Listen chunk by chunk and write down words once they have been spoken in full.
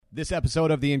This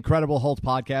episode of the Incredible Hulk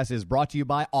podcast is brought to you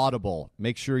by Audible.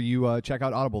 Make sure you check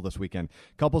out Audible this weekend.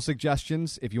 Couple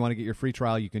suggestions. If you want to get your free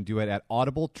trial, you can do it at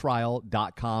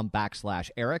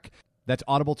audibletrial.com/Eric. That's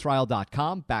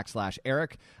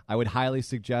audibletrial.com/Eric. I would highly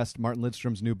suggest Martin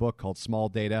Lidstrom's new book called Small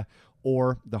Data,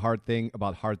 or The Hard Thing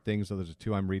About Hard Things. So there's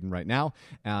two I'm reading right now.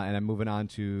 And I'm moving on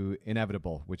to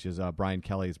Inevitable, which is Brian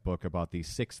Kelly's book about the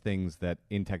 6 things that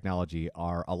in technology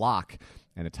are a lock.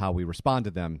 And it's how we respond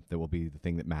to them that will be the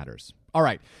thing that matters. All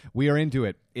right, we are into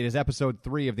it. It is episode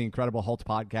 3 of the Incredible Hulk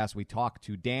podcast. We talk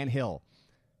to Dan Hill.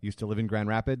 Used to live in Grand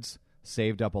Rapids,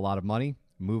 saved up a lot of money,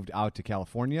 moved out to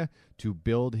California to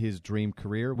build his dream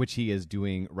career, which he is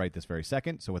doing right this very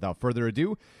second. So without further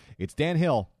ado, it's Dan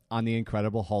Hill on the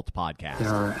Incredible Hulk podcast. There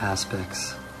are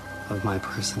aspects of my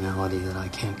personality that I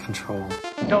can't control.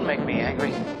 Don't make me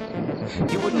angry.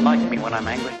 You wouldn't like me when I'm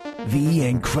angry. The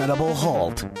Incredible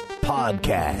Hulk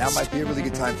podcast. Now might be a really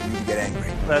good time for you to get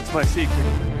angry. That's my secret.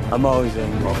 I'm always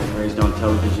angry. We're raised on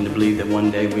television to believe that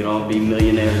one day we'd all be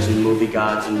millionaires and movie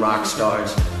gods and rock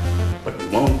stars, but we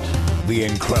won't. The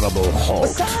Incredible Hulk.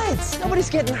 Besides, nobody's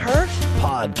getting hurt.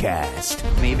 Podcast.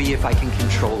 Maybe if I can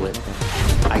control it,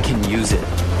 I can use it.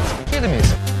 Hear the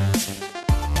music.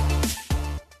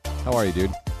 How are you,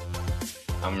 dude?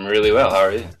 I'm really well. How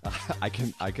are you? I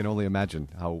can only imagine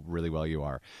how really well you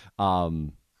are.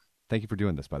 Thank you for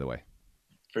doing this, by the way.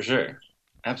 For sure.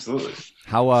 Absolutely.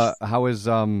 How is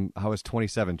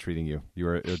 27 treating you? You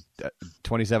were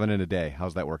 27 in a day.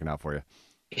 How's that working out for you?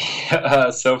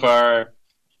 So far,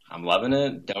 I'm loving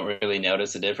it. Don't really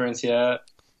notice a difference yet.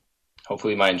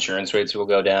 Hopefully, my insurance rates will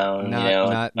go down.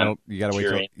 No, you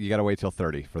gotta wait till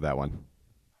 30 for that one.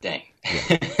 Dang.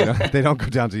 Yeah. They don't go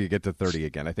down till you get to 30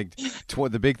 again. I think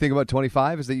the big thing about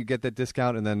 25 is that you get that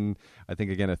discount, and then I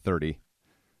think again at 30.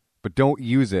 But don't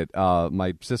use it.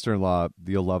 My sister-in-law,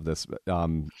 you'll love this.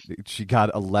 She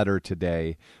got a letter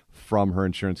today from her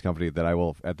insurance company that I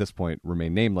will, at this point,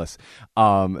 remain nameless,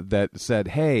 that said,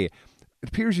 hey, it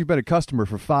appears you've been a customer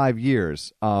for 5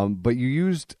 years, but you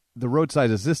used the roadside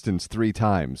assistance 3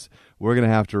 times. We're going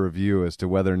to have to review as to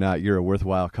whether or not you're a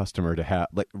worthwhile customer to have.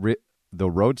 Like the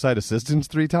roadside assistance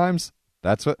 3 times?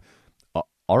 That's what?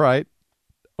 All right.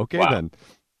 Okay, wow. Then.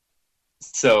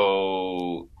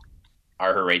 So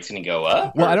are her rates going to go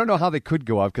up? Well, I don't know how they could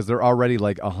go up because they're already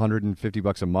like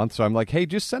 $150 a month. So I'm like, hey,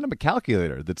 just send them a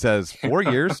calculator that says 4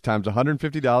 years times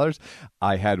 $150.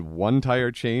 I had 1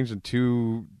 tire change and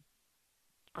 2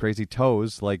 crazy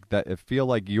toes like that. I feel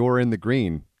like you're in the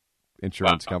green,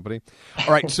 insurance company.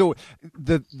 All right. So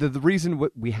the reason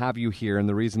we have you here and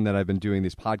the reason that I've been doing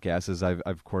these podcasts is I've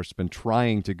of course been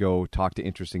trying to go talk to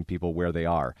interesting people where they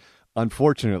are.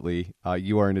 Unfortunately,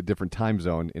 you are in a different time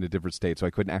zone in a different state, so I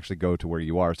couldn't actually go to where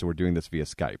you are. So we're doing this via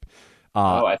Skype.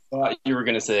 I thought you were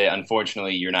going to say,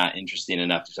 unfortunately, you're not interesting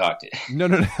enough to talk to. No.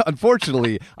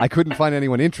 Unfortunately, I couldn't find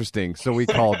anyone interesting, so we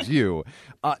called you.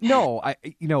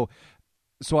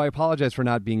 So I apologize for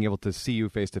not being able to see you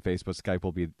face to face, but Skype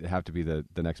will have to be the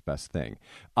next best thing.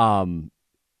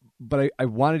 But I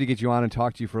wanted to get you on and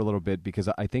talk to you for a little bit because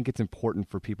I think it's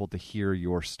important for people to hear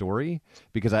your story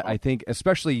because I think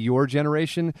especially your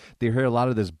generation, they hear a lot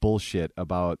of this bullshit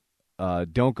about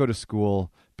don't go to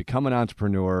school, become an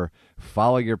entrepreneur,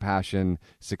 follow your passion,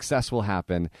 success will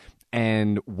happen.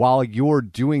 And while you're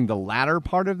doing the latter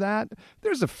part of that,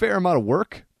 there's a fair amount of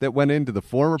work that went into the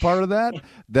former part of that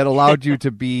allowed you to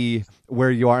be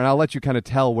where you are. And I'll let you kind of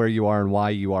tell where you are and why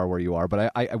you are where you are. But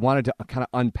I wanted to kind of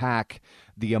unpack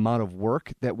the amount of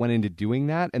work that went into doing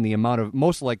that and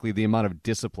most likely the amount of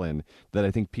discipline that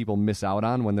I think people miss out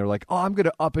on when they're like, oh, I'm going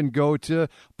to up and go to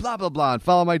blah, blah, blah and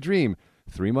follow my dream.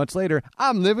 3 months later,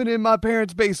 I'm living in my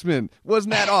parents' basement.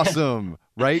 Wasn't that awesome?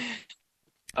 Right?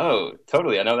 Oh,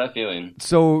 totally. I know that feeling.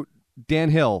 So, Dan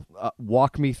Hill,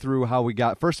 walk me through how we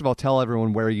got. First of all, tell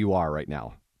everyone where you are right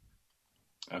now.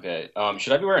 Okay.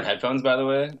 Should I be wearing headphones, by the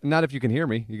way? Not if you can hear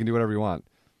me. You can do whatever you want.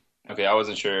 Okay. I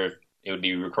wasn't sure if it would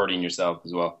be recording yourself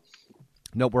as well.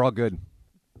 Nope, we're all good.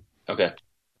 Okay.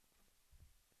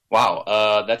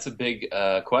 Wow. That's a big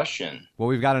question. Well,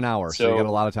 we've got an hour, so you got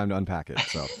a lot of time to unpack it.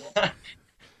 So,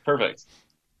 perfect.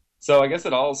 So I guess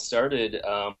it all started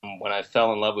when I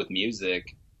fell in love with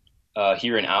music.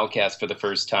 Hearing Outkast for the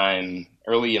first time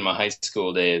early in my high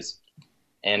school days.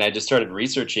 And I just started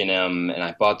researching them and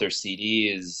I bought their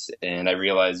CDs and I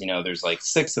realized, there's like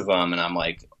 6 of them. And I'm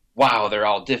like, wow, they're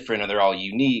all different and they're all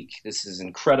unique. This is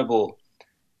incredible.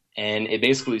 And it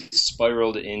basically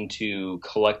spiraled into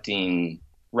collecting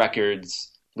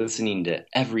records, listening to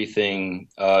everything.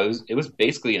 It was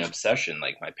basically an obsession.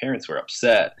 Like my parents were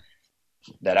upset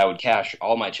that I would cash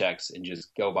all my checks and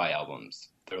just go buy albums.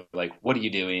 They're like, what are you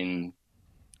doing?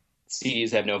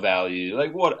 CDs have no value.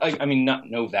 Like what? I mean, not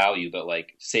no value, but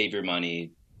like save your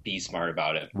money, be smart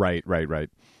about it. Right.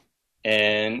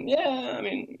 And yeah, I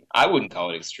mean, I wouldn't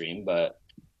call it extreme, but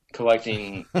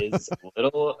collecting is a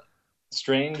little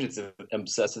strange. It's an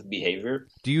obsessive behavior.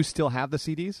 Do you still have the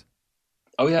CDs?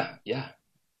 Oh yeah.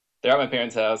 They're at my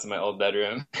parents' house in my old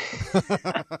bedroom.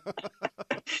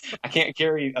 I can't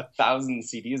carry 1,000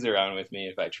 CDs around with me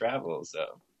if I travel,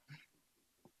 so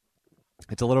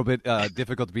it's a little bit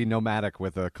difficult to be nomadic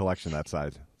with a collection that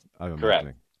size. I'm correct.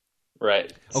 imagining.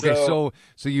 Right. Okay, so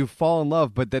you fall in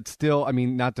love, but that's still, I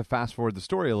mean, not to fast forward the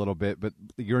story a little bit, but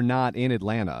you're not in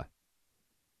Atlanta.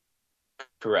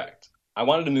 Correct. I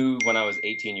wanted to move when I was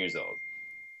 18 years old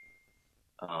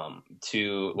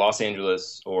to Los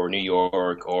Angeles or New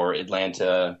York or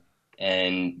Atlanta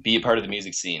and be a part of the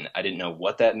music scene. I didn't know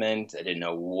what that meant. I didn't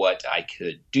know what I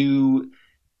could do.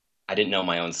 I didn't know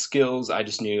my own skills. I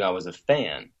just knew I was a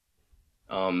fan.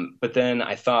 But then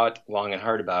I thought long and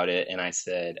hard about it, and I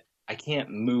said, I can't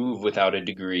move without a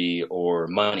degree or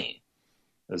money.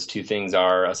 Those two things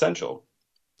are essential.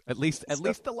 At least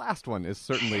the last one is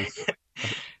certainly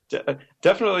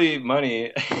definitely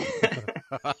money.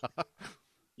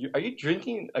 Are you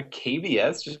drinking a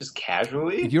KBS just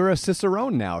casually? You're a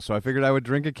Cicerone now, so I figured I would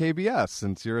drink a KBS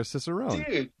since you're a Cicerone.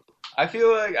 Dude, I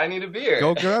feel like I need a beer.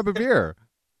 Go grab a beer.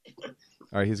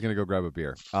 All right, he's going to go grab a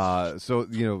beer.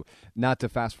 So, not to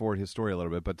fast forward his story a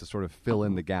little bit, but to sort of fill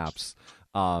in the gaps.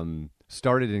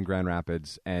 Started in Grand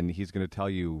Rapids, and he's going to tell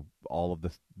you all of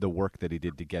the work that he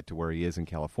did to get to where he is in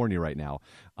California right now.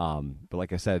 But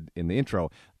like I said in the intro,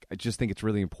 I just think it's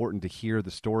really important to hear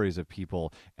the stories of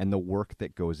people and the work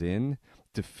that goes in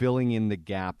to filling in the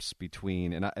gaps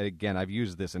between, and I've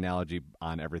used this analogy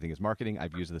on Everything is Marketing.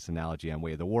 I've used this analogy on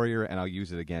Way of the Warrior, and I'll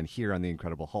use it again here on The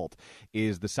Incredible Hulk,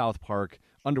 is the South Park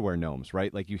underwear gnomes,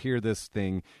 right? Like you hear this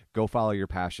thing, go follow your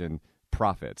passion,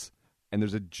 profits. And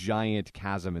there's a giant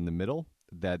chasm in the middle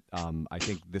that I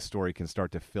think this story can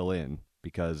start to fill in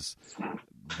because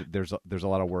there's a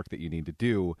lot of work that you need to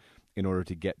do in order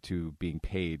to get to being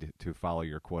paid to follow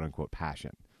your quote unquote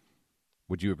passion.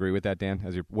 Would you agree with that, Dan?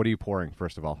 What are you pouring,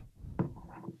 first of all?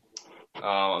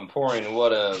 I'm pouring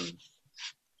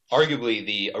arguably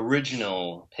the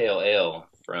original pale ale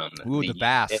from the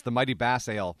Bass, the Mighty Bass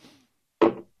Ale.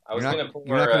 I was going to pour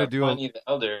Pliny the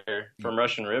Elder from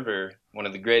Russian River, one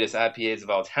of the greatest IPAs of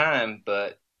all time,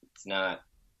 but it's not.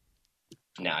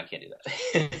 No, I can't do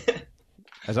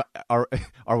that.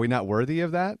 Are we not worthy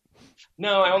of that?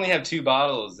 No, I only have 2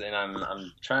 bottles, and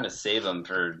I'm trying to save them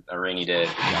for a rainy day.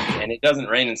 And it doesn't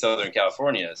rain in Southern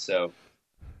California, so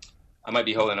I might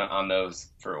be holding on those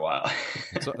for a while.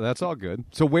 So that's all good.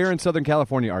 So where in Southern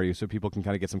California are you, so people can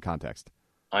kind of get some context?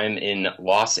 I'm in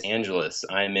Los Angeles.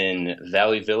 I'm in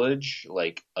Valley Village,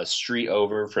 like a street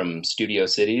over from Studio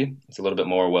City. It's a little bit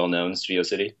more well-known, Studio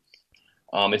City.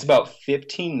 It's about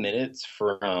 15 minutes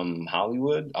from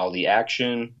Hollywood, all the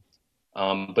action,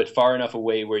 but far enough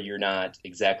away where you're not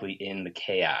exactly in the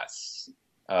chaos.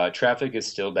 Traffic is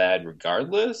still bad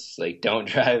regardless. Like, don't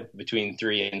drive between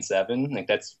 3 and 7. Like,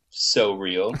 that's so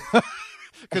real.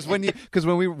 Because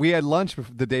when we had lunch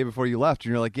the day before you left,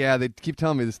 and you're like, yeah, they keep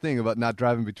telling me this thing about not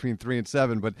driving between 3 and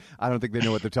 7, but I don't think they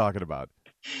know what they're talking about.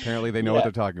 Apparently, they know what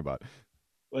they're talking about.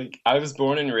 Like, I was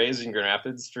born and raised in Grand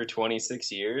Rapids for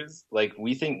 26 years. Like,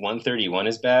 we think 131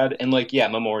 is bad, and like, yeah,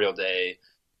 Memorial Day,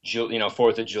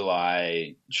 4th of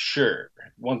July, sure,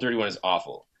 131 is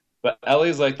awful, but LA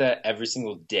is like that every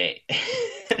single day.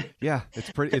 Yeah,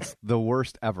 it's the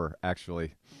worst ever,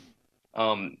 actually.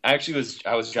 I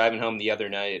was driving home the other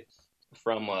night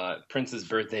from Prince's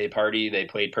birthday party. They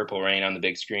played Purple Rain on the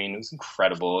big screen. It was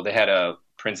incredible. They had a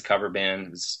Prince cover band.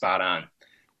 It was spot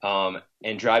on.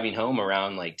 And driving home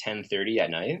around like 10:30 at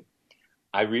night,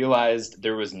 I realized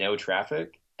there was no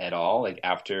traffic at all, like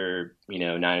after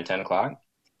 9 or 10 o'clock.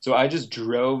 So I just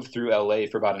drove through LA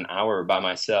for about an hour by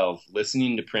myself,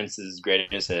 listening to Prince's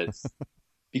greatest hits,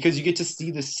 because you get to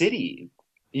see the city.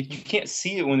 You can't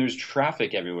see it when there's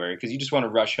traffic everywhere because you just want to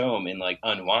rush home and like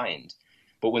unwind.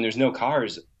 But when there's no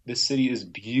cars, the city is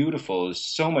beautiful. There's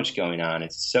so much going on.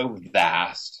 It's so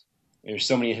vast. There's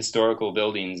so many historical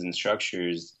buildings and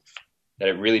structures that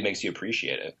it really makes you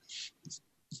appreciate it.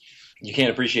 You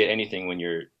can't appreciate anything when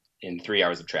you're in 3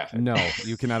 hours of traffic. No,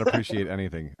 you cannot appreciate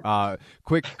anything.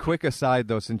 Quick aside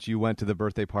though, since you went to the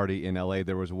birthday party in LA,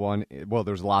 there was one. Well,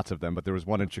 there's lots of them, but there was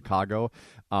one in Chicago,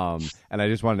 and I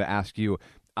just wanted to ask you.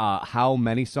 How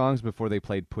many songs before they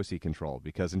played Pussy Control?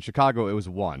 Because in Chicago it was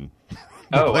one.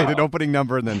 They played an opening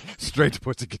number and then straight to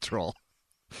Pussy Control.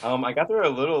 I got there a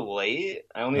little late.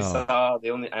 I only saw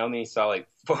like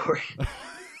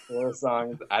 4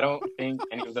 songs. I don't think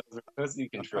any of those are Pussy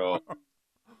Control.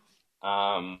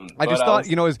 I just thought,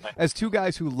 as two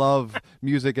guys who love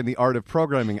music and the art of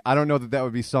programming, I don't know that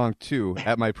would be song 2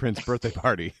 at my Prince birthday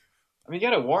party. I mean, you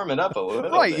got to warm it up a little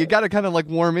bit. Right, you got to kind of like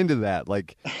warm into that.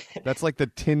 Like, that's like the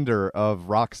Tinder of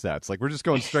rock sets. Like, we're just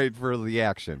going straight for the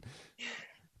action.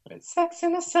 Sex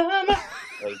in the summer.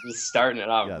 Like, just starting it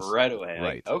off right away.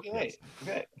 Right. Like, okay.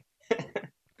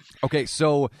 Okay,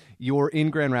 so you're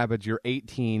in Grand Rapids, you're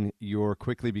 18, you're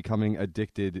quickly becoming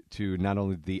addicted to not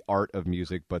only the art of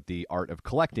music, but the art of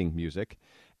collecting music.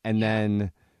 And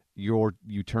then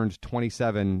you turned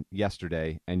 27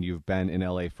 yesterday, and you've been in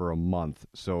LA for a month.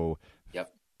 So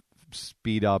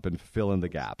speed up and fill in the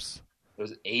gaps. It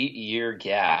was an 8-year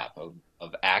gap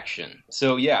of action.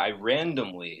 So yeah, I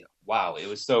randomly, it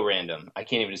was so random. I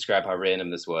can't even describe how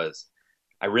random this was.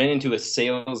 I ran into a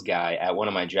sales guy at one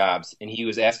of my jobs, and he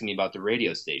was asking me about the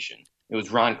radio station. It was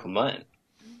Ron Clement.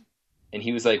 And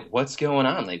he was like, what's going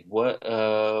on? Like, what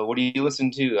do you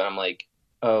listen to? And I'm like,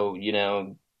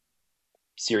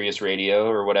 Sirius Radio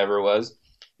or whatever it was.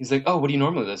 He's like, oh, what do you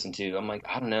normally listen to? I'm like,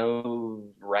 I don't know,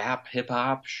 rap,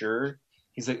 hip-hop, sure.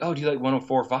 He's like, oh, do you like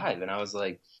 104.5? And I was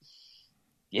like,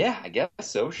 yeah, I guess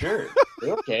so, sure.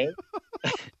 Okay.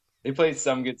 They played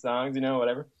some good songs,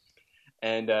 whatever.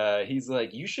 And he's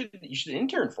like, you should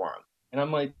intern for him. And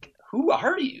I'm like, who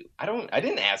are you? I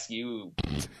didn't ask you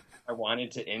if I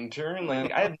wanted to intern.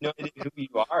 Like, I have no idea who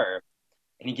you are.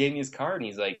 And he gave me his card, and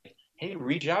he's like, hey,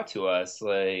 reach out to us.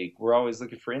 Like, we're always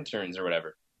looking for interns or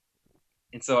whatever.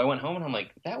 And so I went home, and I'm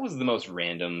like, that was the most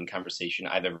random conversation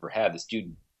I've ever had. This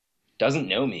dude doesn't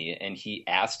know me, and he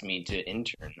asked me to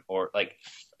intern. Or, like,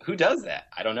 who does that?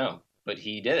 I don't know. But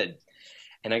he did.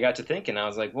 And I got to thinking, I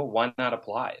was like, well, why not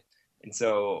apply? And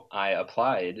so I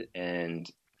applied, and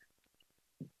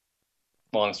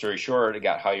long story short, I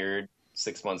got hired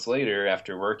 6 months later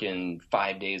after working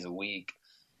 5 days a week,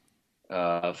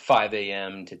 5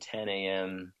 a.m. to 10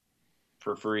 a.m.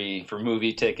 for free, for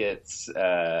movie tickets,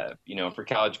 for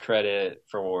college credit,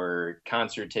 for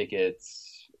concert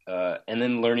tickets, and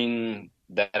then learning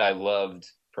that I loved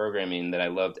programming, that I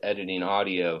loved editing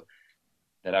audio,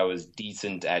 that I was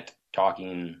decent at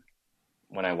talking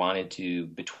when I wanted to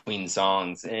between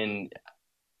songs. And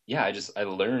yeah, I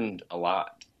learned a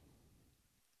lot,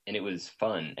 and it was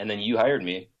fun. And then you hired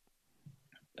me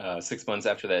 6 months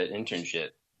after that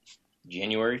internship,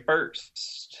 January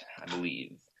 1st, I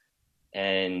believe.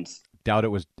 And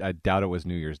I doubt it was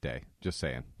New Year's Day. Just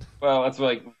saying. Well, that's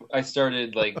like I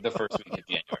started like the first week of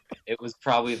January. It was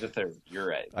probably the 3rd. You're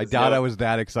right. I doubt I was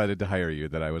that excited to hire you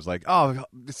that I was like, oh,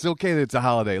 it's okay that it's a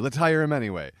holiday. Let's hire him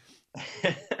anyway.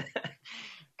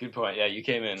 Good point. Yeah, you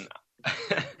came in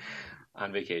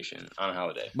on vacation on a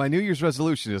holiday. My New Year's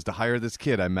resolution is to hire this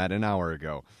kid I met an hour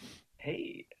ago.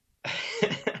 Hey.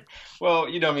 Well,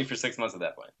 you know me for 6 months at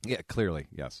that point. Yeah, clearly,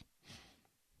 yes.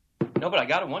 No, but I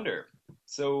gotta wonder.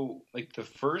 So, like, the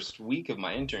first week of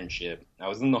my internship, I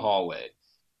was in the hallway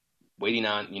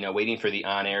waiting for the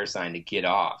on-air sign to get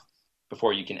off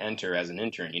before you can enter as an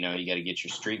intern. You got to get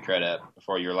your street cred up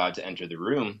before you're allowed to enter the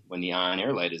room when the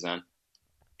on-air light is on.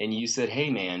 And you said,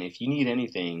 hey, man, if you need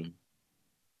anything,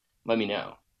 let me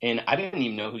know. And I didn't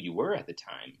even know who you were at the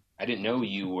time. I didn't know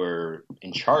you were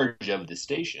in charge of the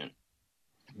station.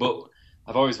 But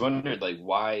I've always wondered, like,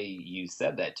 why you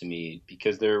said that to me,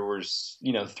 because there were,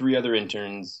 3 other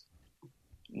interns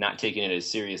not taking it as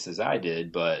serious as I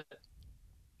did, but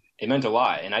it meant a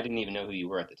lot, and I didn't even know who you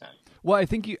were at the time. Well, I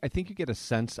think you get a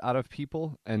sense out of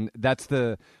people, and that's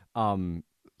the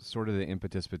sort of the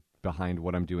impetus behind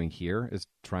what I'm doing here, is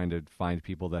trying to find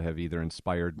people that have either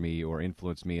inspired me or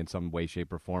influenced me in some way,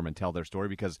 shape, or form and tell their story,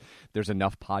 because there's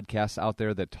enough podcasts out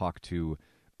there that talk to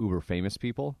uber famous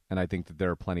people, and I think that there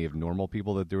are plenty of normal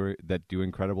people that do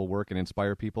incredible work and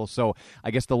inspire people. So I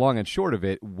guess the long and short of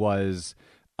it was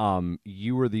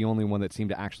you were the only one that seemed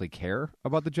to actually care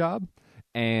about the job,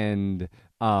 and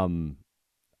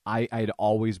I'd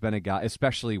always been a guy,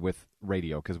 especially with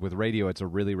radio, because with radio it's a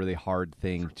really, really hard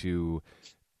thing to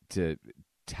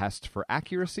test for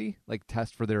accuracy, like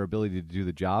test for their ability to do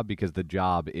the job, because the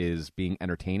job is being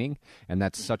entertaining, and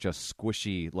that's such a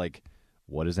squishy, like,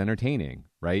 what is entertaining,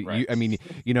 right?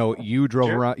 You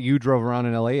drove around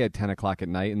in LA at 10 o'clock at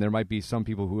night, and there might be some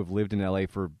people who have lived in LA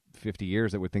for 50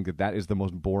 years that would think that is the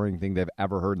most boring thing they've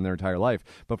ever heard in their entire life.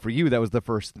 But for you, that was the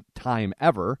first time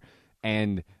ever,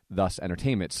 and thus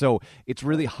entertainment. So it's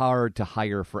really hard to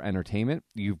hire for entertainment.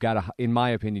 You've got to, in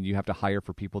my opinion, you have to hire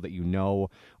for people that you know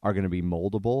are going to be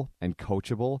moldable and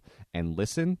coachable and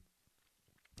listen,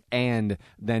 and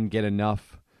then get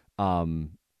enough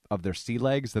their sea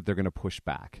legs that they're going to push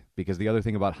back. Because the other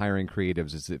thing about hiring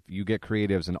creatives is if you get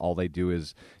creatives and all they do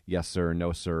is yes sir,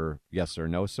 no sir, yes sir,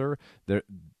 no sir,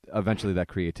 eventually that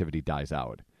creativity dies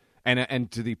out.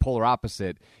 And to the polar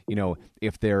opposite,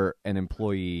 if they're an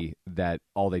employee that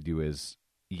all they do is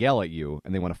yell at you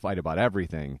and they want to fight about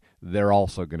everything, they're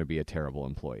also going to be a terrible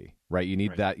employee, right? You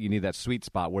need that sweet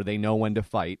spot where they know when to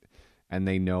fight and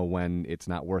they know when it's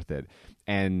not worth it.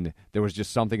 And there was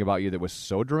just something about you that was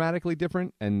so dramatically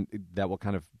different, and that will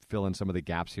kind of fill in some of the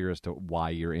gaps here as to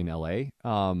why you're in LA.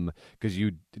 Because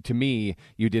to me,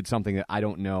 you did something that I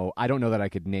don't know that I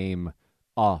could name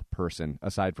a person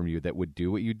aside from you that would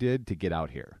do what you did to get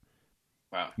out here.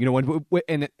 Wow.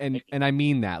 And I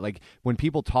mean that. Like, when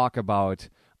people talk about,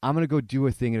 I'm going to go do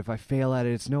a thing, and if I fail at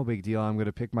it, it's no big deal, I'm going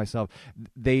to pick myself.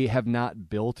 They have not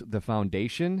built the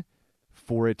foundation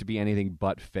for it to be anything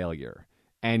but failure.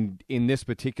 And in this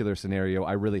particular scenario,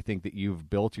 I really think that you've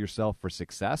built yourself for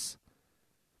success,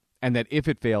 and that if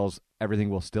it fails, everything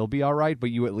will still be all right, but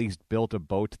you at least built a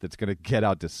boat that's going to get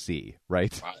out to sea,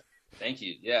 right? Wow. Thank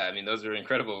you. Yeah, I mean, those are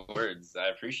incredible words. I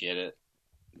appreciate it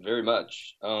very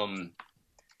much.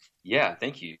 Yeah,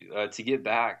 thank you. To get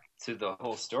back to the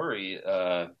whole story,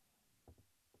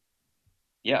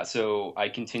 so I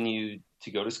continued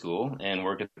to go to school and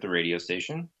work at the radio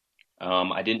station.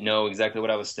 I didn't know exactly what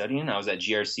I was studying. I was at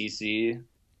GRCC.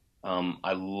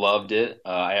 I loved it.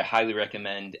 I highly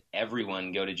recommend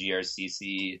everyone go to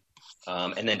GRCC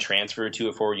and then transfer to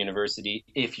a four-year university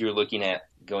if you're looking at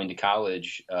going to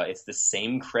college. It's the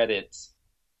same credits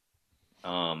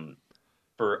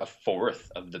for a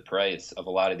fourth of the price of a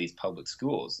lot of these public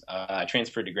schools. I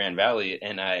transferred to Grand Valley,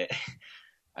 and I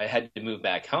had to move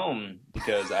back home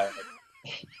because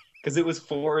it was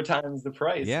 4 times the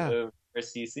price of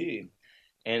SCC.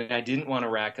 And I didn't want to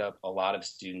rack up a lot of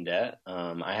student debt.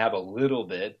 I have a little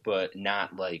bit, but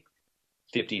not like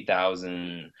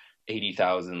 50,000,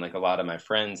 80,000 like a lot of my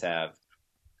friends have.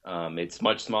 It's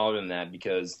much smaller than that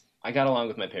because I got along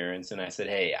with my parents and I said,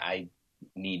 hey, I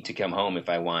need to come home if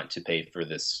I want to pay for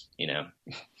this,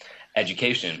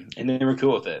 education. And they were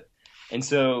cool with it. And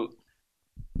so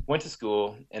went to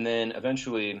school, and then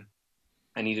eventually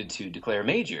I needed to declare a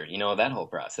major, that whole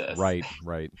process. Right.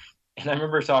 And I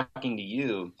remember talking to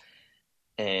you,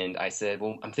 and I said,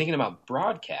 well, I'm thinking about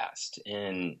broadcast,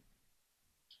 and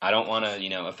I don't want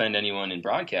to, offend anyone in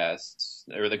broadcasts,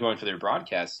 or they're going for their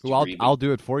broadcast. Well, I'll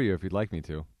do it for you if you'd like me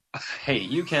to. Hey,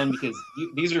 you can, because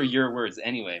these are your words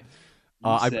anyway.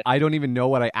 I don't even know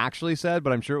what I actually said,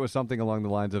 but I'm sure it was something along the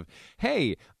lines of,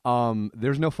 hey,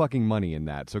 there's no fucking money in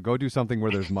that, so go do something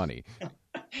where there's money.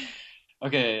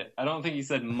 Okay, I don't think you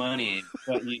said money,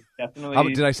 but you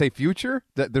definitely... did I say future?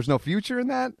 That there's no future in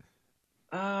that?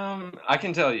 I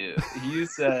can tell you. You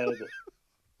said...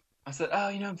 I said,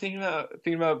 I'm thinking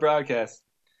about broadcast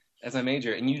as my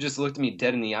major, and you just looked at me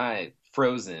dead in the eye,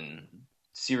 frozen,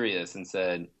 serious, and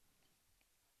said,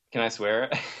 can I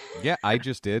swear? Yeah, I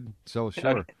just did, so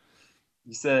sure. Okay.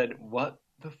 You said, what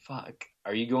the fuck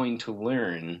are you going to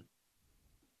learn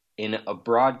in a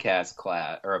broadcast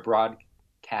class, or a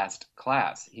broadcast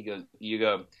class? You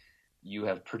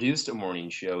have produced a morning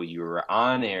show, you were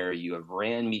on air, you have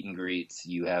ran meet and greets,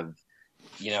 you have,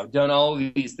 done all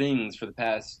of these things for the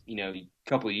past,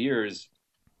 couple of years.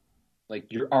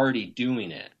 Like, you're already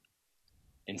doing it.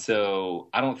 And so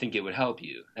I don't think it would help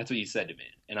you. That's what you said to me.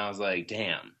 And I was like,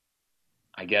 damn,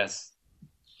 I guess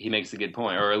he makes a good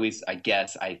point, or at least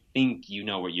I think you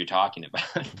know what you're talking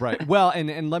about. Right. Well,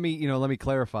 and let me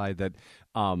clarify that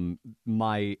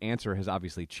my answer has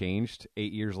obviously changed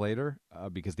 8 years later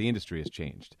because the industry has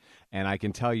changed, and I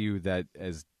can tell you that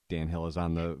as Dan Hill is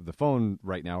on the phone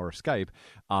right now, or Skype,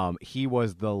 he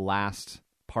was the last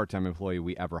part-time employee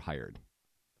we ever hired.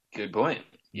 Good point.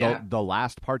 Yeah. The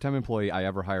last part-time employee I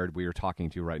ever hired, we are talking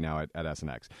to right now at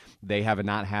SNX. They have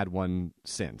not had one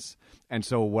since. And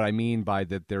so what I mean by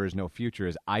that there is no future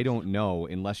is I don't know,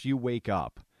 unless you wake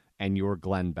up and you're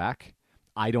Glenn Beck,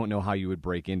 I don't know how you would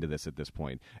break into this at this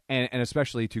point. And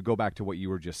especially to go back to what you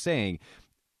were just saying,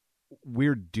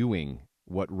 we're doing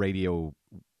what radio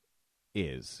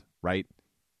is, right?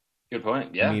 Good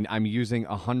point, yeah. I mean, I'm using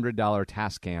a $100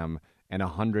 Tascam and a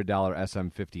 $100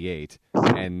 SM58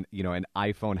 and, an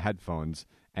iPhone headphones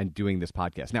and doing this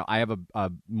podcast. Now, I have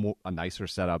a nicer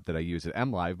setup that I use at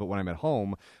MLive, but when I'm at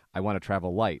home, I want to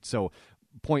travel light. So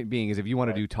point being is if you want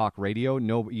to do talk radio,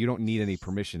 no, you don't need any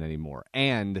permission anymore.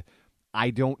 And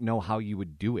I don't know how you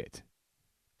would do it.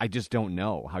 I just don't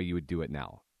know how you would do it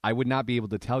now. I would not be able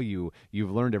to tell you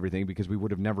you've learned everything because we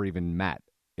would have never even met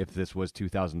if this was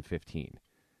 2015.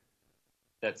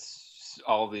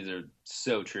 All of these are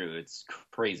so true. It's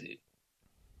crazy.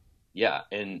 Yeah,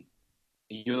 and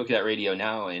you look at radio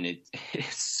now, and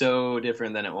it's so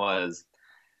different than it was,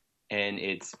 and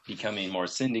it's becoming more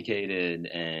syndicated,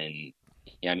 and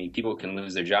yeah, I mean, people can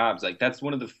lose their jobs. Like, that's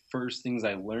one of the first things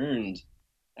I learned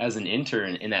as an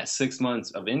intern in that 6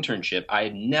 months of internship. I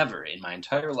had never in my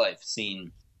entire life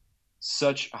seen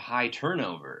such a high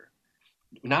turnover,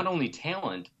 not only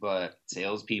talent, but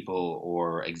salespeople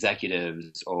or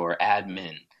executives or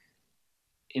admin.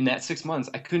 In that 6 months,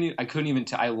 I couldn't even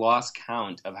I lost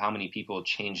count of how many people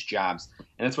changed jobs.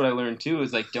 And that's what I learned too,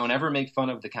 is like, don't ever make fun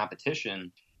of the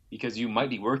competition, because you might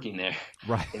be working there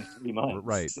in 3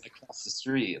 months across the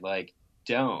street. Like,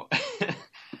 don't.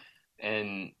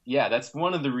 And yeah, that's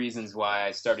one of the reasons why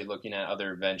I started looking at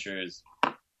other ventures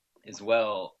as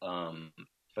well.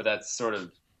 But that's sort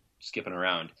of skipping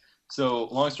around. So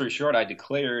long story short, I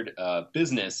declared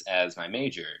business as my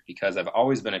major because I've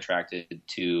always been attracted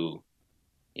to,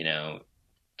 you know,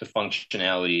 the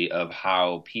functionality of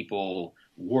how people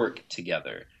work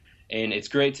together. And it's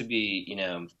great to be, you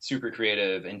know, super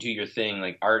creative and do your thing.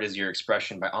 Like, art is your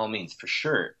expression, by all means, for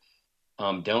sure.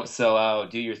 Don't sell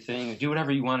out, do your thing, do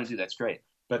whatever you want to do. That's great.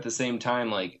 But at the same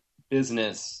time, like,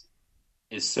 business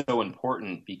is so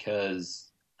important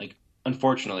because, like,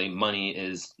 unfortunately, money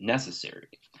is necessary.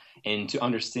 And to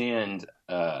understand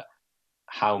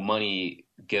how money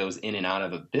goes in and out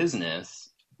of a business,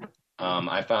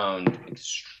 I found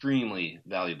extremely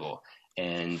valuable.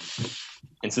 And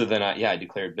so then I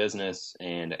declared business,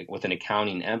 and with an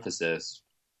accounting emphasis.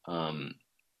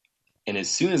 And as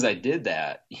soon as I did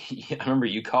that, I remember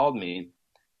you called me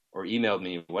or emailed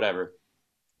me, whatever,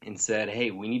 and said,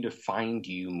 hey, we need to find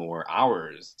you more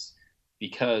hours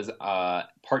because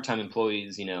part-time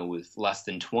employees, you know, with less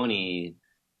than 20,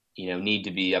 you know, need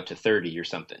to be up to 30 or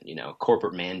something, you know,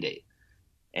 corporate mandate.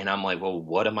 And I'm like, well,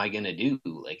 what am I going to do?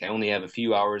 Like, I only have a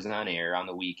few hours on air on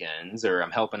the weekends, or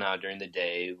I'm helping out during the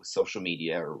day with social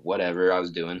media or whatever I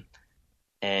was doing.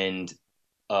 And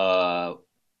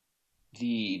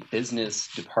the business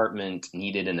department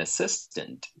needed an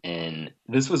assistant. And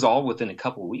this was all within a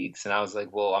couple weeks. And I was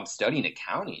like, well, I'm studying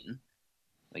accounting.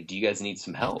 Like, do you guys need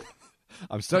some help?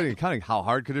 I'm studying accounting. How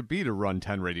hard could it be to run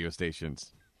 10 radio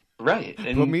stations? Right.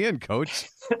 And put me in, coach.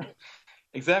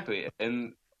 Exactly.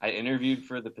 And I interviewed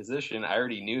for the position. I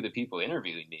already knew the people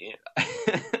interviewing me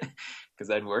because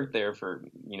I'd worked there for,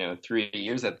 3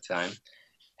 years at the time.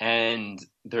 And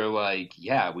they're like,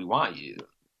 yeah, we want you.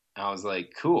 I was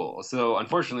like, cool. So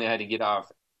unfortunately I had to get off.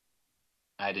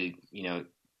 I had to,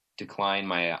 decline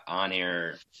my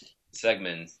on-air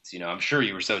segments. I'm sure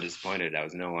you were so disappointed I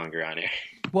was no longer on air.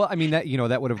 Well, I mean that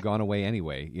that would have gone away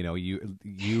anyway. You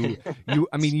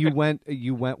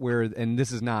went where, and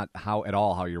this is not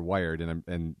how you're wired,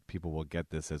 and people will get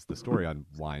this as the story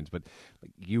unwinds, but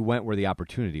you went where the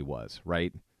opportunity was,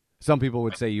 right? Some people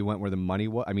would say you went where the money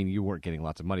was. I mean, you weren't getting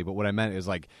lots of money, but what I meant is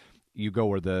like you go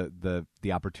where the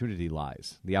opportunity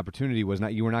lies. The opportunity was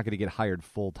not, you were not going to get hired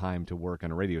full time to work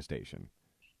on a radio station.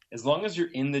 As long as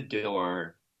you're in the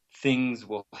door, things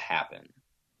will happen.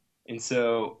 And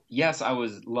so, yes, I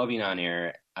was loving on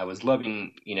air. I was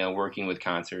loving, working with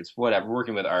concerts, whatever,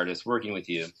 working with artists, working with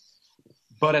you.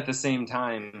 But at the same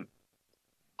time,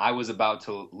 I was about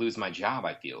to lose my job,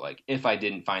 I feel like, if I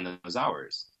didn't find those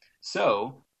hours.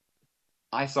 So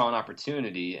I saw an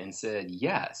opportunity and said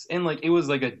yes. And it was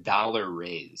like $1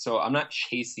 raise. So I'm not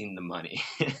chasing the money.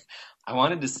 I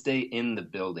wanted to stay in the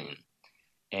building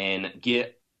and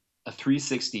get a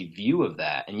 360 view of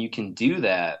that. And you can do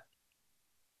that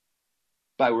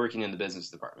by working in the business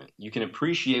department. You can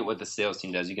appreciate what the sales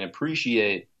team does. You can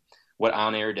appreciate what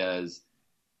on air does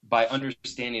by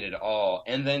understanding it all,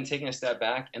 and then taking a step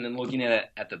back and then looking at it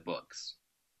at the books.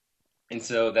 And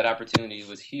so that opportunity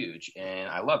was huge, and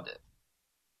I loved it.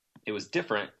 It was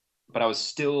different, but I was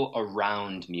still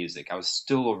around music. I was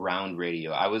still around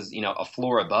radio. I was, a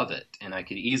floor above it, and I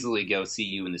could easily go see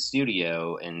you in the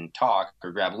studio and talk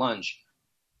or grab lunch.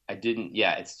 I didn't.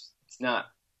 Yeah, it's not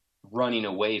running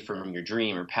away from your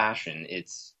dream or passion.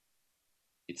 It's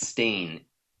staying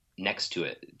next to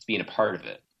it. It's being a part of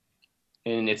it,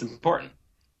 and it's important.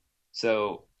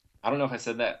 So I don't know if I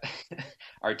said that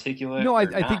articulate. No, I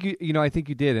think I think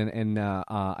you did, and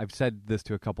I've said this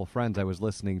to a couple friends. I was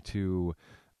listening to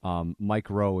Mike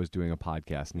Rowe is doing a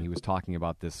podcast, and he was talking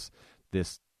about this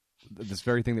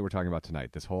very thing that we're talking about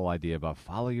tonight. This whole idea about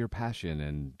follow your passion,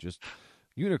 and just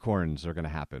unicorns are going to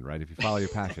happen, right? If you follow your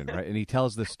passion, right? And he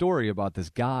tells the story about this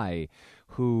guy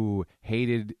who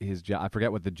hated his job. I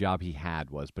forget what the job he had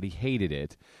was, but he hated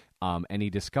it, and he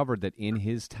discovered that in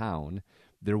his town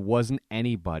there wasn't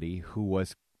anybody who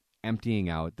was emptying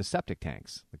out the septic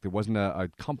tanks. Like there wasn't a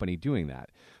company doing that.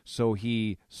 So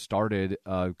he started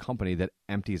a company that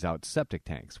empties out septic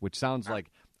tanks, which sounds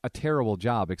like a terrible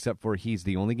job, except for he's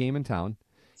the only game in town.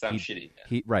 Sounds shitty.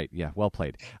 Right. Yeah. Well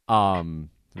played.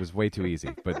 It was way too easy,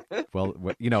 but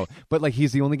but like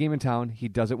he's the only game in town. He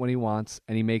does it when he wants,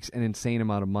 and he makes an insane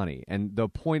amount of money. And the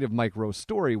point of Mike Rowe's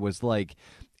story was like,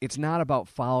 it's not about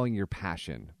following your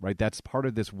passion, right? That's part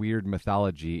of this weird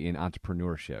mythology in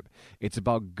entrepreneurship. It's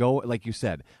about like you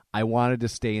said, I wanted to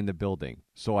stay in the building,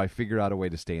 so I figured out a way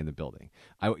to stay in the building.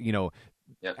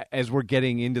 Yep. As we're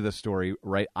getting into the story,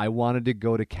 right? I wanted to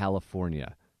go to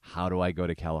California. How do I go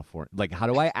to California? Like, how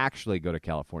do I actually go to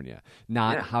California?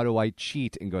 Not how do I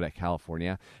cheat and go to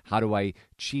California? How do I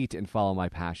cheat and follow my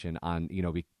passion on,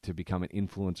 to become an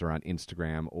influencer on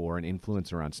Instagram or an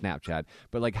influencer on Snapchat?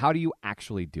 But like, how do you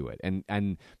actually do it?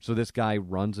 And so this guy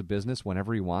runs a business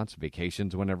whenever he wants,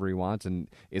 vacations whenever he wants, and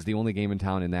is the only game in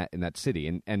town in that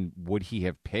city. And would he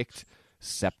have picked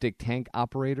septic tank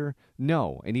operator?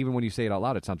 No. And even when you say it out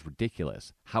loud, it sounds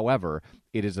ridiculous. However,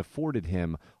 it has afforded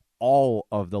him all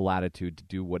of the latitude to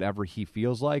do whatever he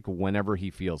feels like whenever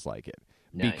he feels like it.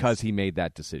 Nice. Because he made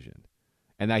that decision.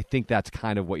 And I think that's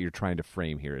kind of what you're trying to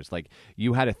frame here is like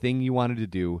you had a thing you wanted to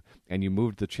do and you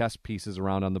moved the chess pieces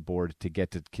around on the board to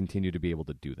get to continue to be able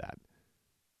to do that.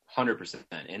 100%.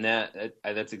 And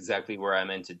that's exactly where I'm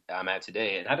at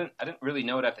today. And I didn't really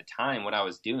know it at the time what I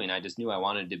was doing. I just knew I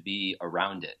wanted to be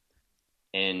around it.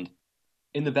 And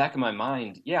in the back of my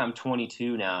mind, I'm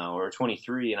 22 now or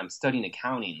 23 and I'm studying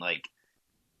accounting. Like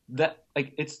that,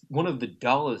 like it's one of the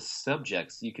dullest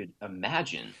subjects you could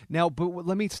imagine. Now, but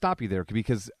let me stop you there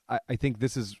because I think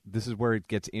this is where it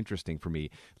gets interesting for me.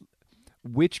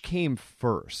 Which came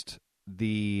first,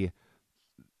 the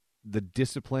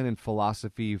discipline and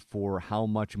philosophy for how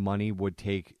much money it would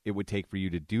take for you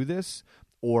to do this,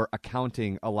 or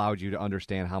accounting allowed you to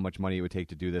understand how much money it would take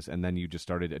to do this, and then you just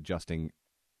started adjusting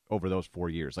over those 4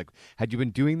 years? Like, had you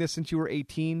been doing this since you were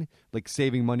 18, like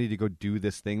saving money to go do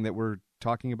this thing that we're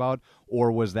talking about? Or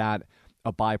was that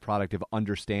a byproduct of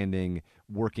understanding,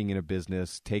 working in a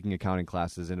business, taking accounting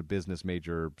classes in a business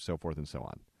major, so forth and so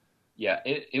on? Yeah,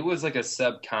 it was like a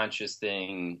subconscious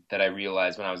thing that I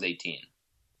realized when I was 18.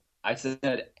 I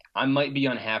said, I might be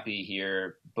unhappy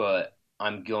here, but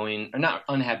I'm going, or not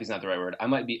unhappy is not the right word. I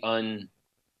might be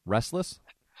restless?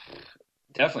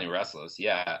 Definitely restless.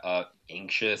 Yeah.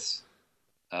 Anxious.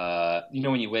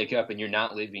 When you wake up and you're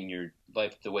not living your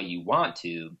life the way you want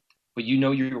to, but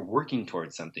you're working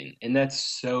towards something. And that's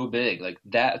so big. Like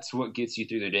that's what gets you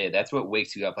through the day. That's what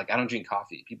wakes you up. Like I don't drink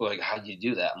coffee. People are like, how do you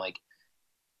do that? I'm like,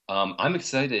 I'm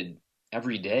excited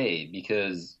every day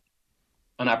because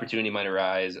an opportunity might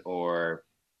arise, or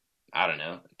I don't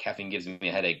know. Caffeine gives me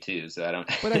a headache too, so I don't.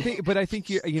 But I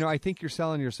think I think you're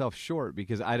selling yourself short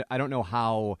because I don't know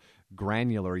how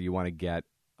granular you want to get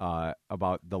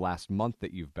about the last month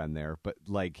that you've been there, but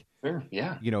like, sure,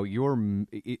 yeah,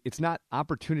 it's not,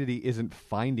 opportunity isn't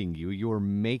finding you, you're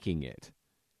making it.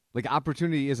 Like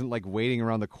opportunity isn't like waiting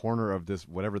around the corner of this,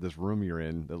 whatever this room you're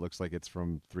in that looks like it's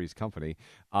from Three's Company.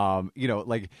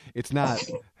 Like it's not,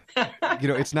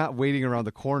 it's not waiting around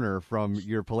the corner from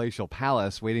your palatial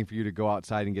palace waiting for you to go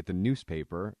outside and get the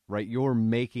newspaper, right? You're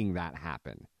making that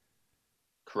happen.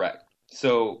 Correct.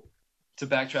 So to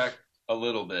backtrack a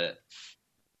little bit,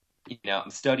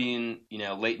 I'm studying,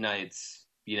 late nights,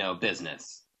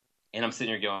 business. And I'm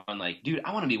sitting here going like, dude,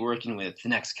 I want to be working with the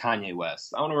next Kanye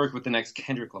West. I want to work with the next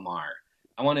Kendrick Lamar.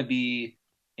 I want to be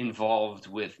involved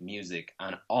with music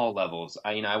on all levels.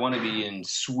 I want to be in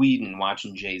Sweden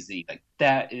watching Jay-Z. Like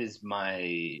that is my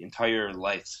entire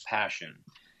life's passion.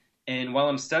 And while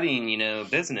I'm studying,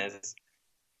 business,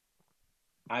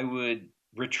 I would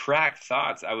retract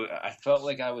thoughts. I felt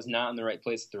like I was not in the right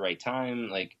place at the right time.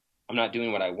 Like I'm not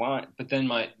doing what I want. But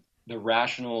then the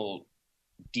rational,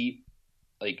 deep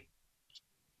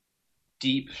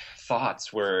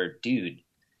thoughts were, dude,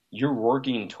 you're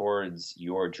working towards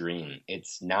your dream.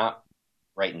 It's not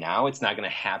right now. It's not going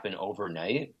to happen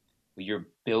overnight, but you're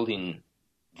building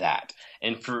that.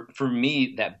 And for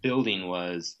me, that building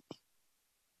was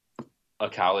a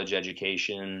college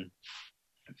education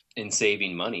and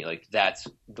saving money. Like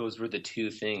those were the two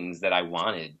things that I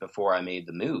wanted before I made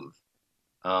the move.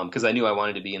 Because I knew I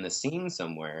wanted to be in the scene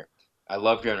somewhere. I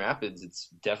love Grand Rapids. It's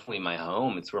definitely my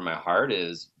home. It's where my heart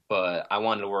is. But I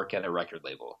wanted to work at a record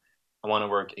label. I want to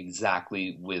work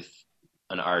exactly with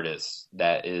an artist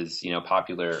that is,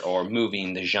 popular or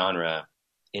moving the genre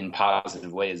in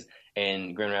positive ways.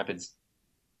 And Grand Rapids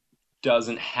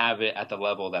doesn't have it at the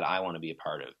level that I want to be a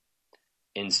part of.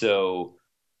 And so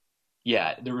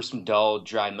yeah, there were some dull,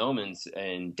 dry moments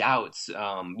and doubts,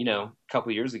 a couple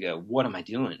of years ago. What am I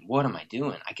doing? What am I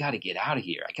doing? I got to get out of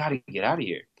here. I got to get out of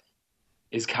here.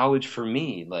 Is college for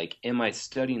me? Like, am I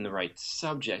studying the right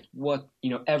subject? What,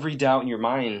 every doubt in your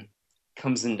mind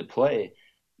comes into play.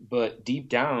 But deep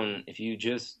down, if you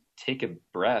just take a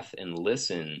breath and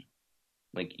listen,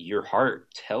 like, your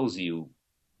heart tells you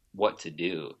what to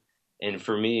do. And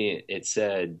for me, it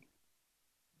said,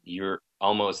 you're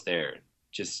almost there.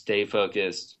 Just stay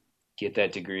focused, get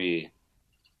that degree,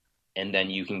 and then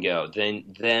you can go.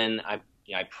 Then I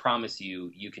promise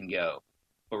you, you can go.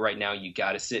 But right now, you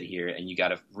got to sit here and you got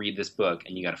to read this book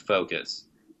and you got to focus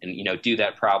and, do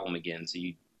that problem again so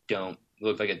you don't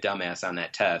look like a dumbass on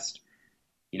that test,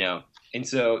 And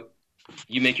so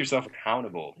you make yourself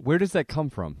accountable. Where does that come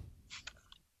from?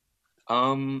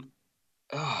 Oh,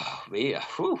 yeah.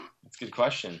 Whew, that's a good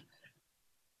question.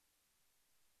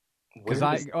 Because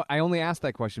I only asked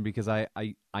that question because I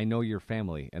know your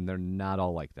family and they're not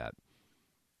all like that.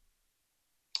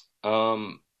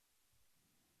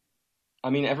 I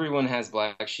mean, everyone has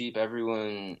black sheep.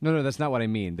 Everyone. No, that's not what I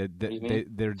mean.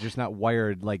 They're just not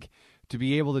wired like to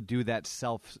be able to do that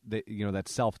that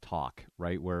self-talk,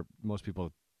 right? Where most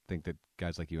people think that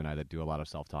guys like you and I that do a lot of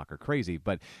self-talk are crazy,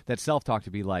 but that self-talk to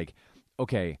be like,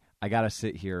 okay, I got to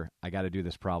sit here. I got to do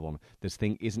this problem. This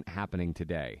thing isn't happening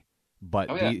today. But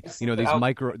these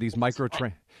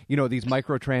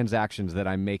microtransactions that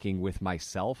I'm making with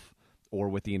myself or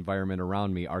with the environment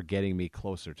around me are getting me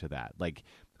closer to that. Like,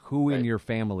 who in your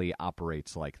family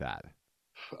operates like that?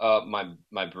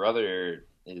 My brother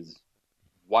is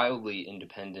wildly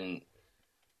independent.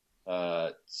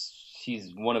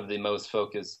 He's one of the most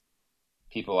focused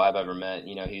people I've ever met.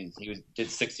 Did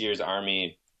 6 years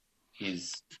Army.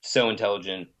 He's so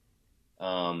intelligent.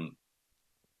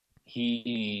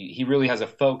 He really has a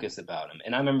focus about him.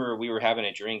 And I remember we were having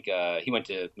a drink. He went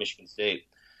to Michigan State.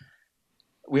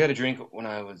 We had a drink when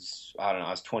I was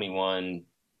 21.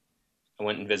 I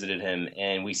went and visited him,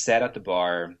 and we sat at the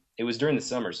bar. It was during the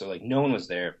summer, so like no one was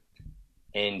there,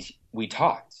 and we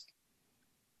talked.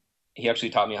 He actually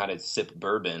taught me how to sip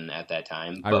bourbon at that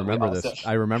time. I remember this.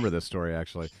 I remember this story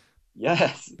actually.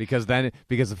 Yes. Because the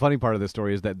funny part of the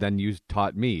story is that then you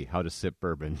taught me how to sip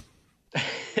bourbon.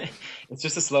 It's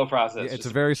just a slow process. It is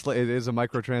a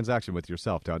microtransaction with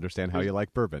yourself to understand how you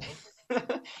like bourbon.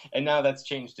 And now that's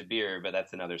changed to beer, but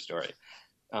that's another story.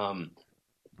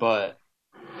 But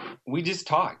we just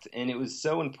talked, and it was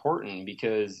so important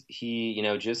because he,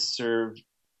 just served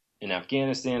in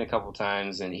Afghanistan a couple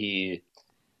times, and he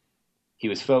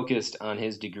was focused on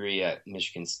his degree at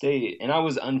Michigan State, and I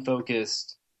was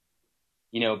unfocused,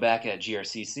 back at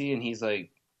GRCC, and he's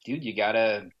like, dude, you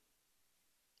gotta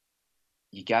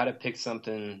pick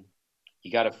something,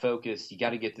 you gotta focus, you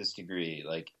gotta get this degree.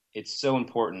 Like, it's so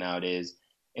important nowadays.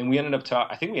 And we ended up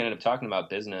talking about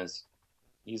business.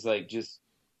 He's like, just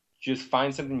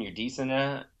find something you're decent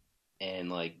at and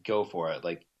like go for it.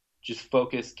 Like, just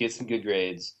focus, get some good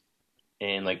grades,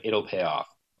 and like it'll pay off.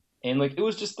 And like it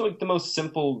was just like the most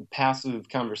simple, passive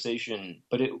conversation.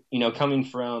 But it, coming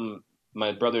from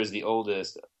my brother's the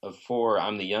oldest of four,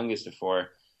 I'm the youngest of four,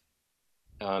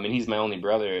 and he's my only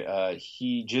brother.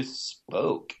 He just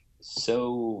spoke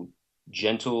so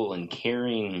gentle and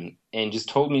caring, and just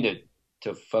told me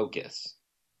to focus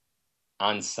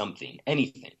on something,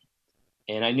 anything.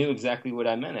 And I knew exactly what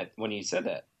I meant when he said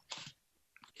that.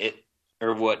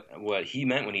 What he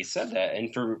meant when he said that.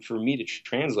 And for me to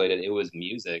translate it, it was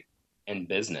music and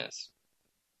business.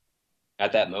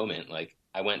 At that moment, like,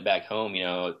 I went back home,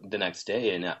 the next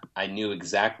day, and I knew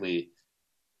exactly,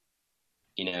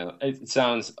 it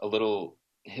sounds a little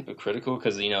hypocritical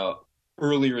because,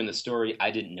 earlier in the story,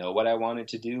 I didn't know what I wanted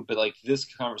to do, but like this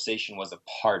conversation was a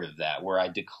part of that, where I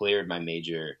declared my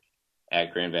major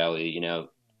at Grand Valley.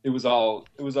 It was all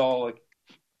like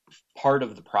part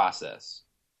of the process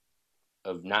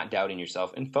of not doubting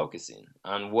yourself and focusing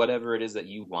on whatever it is that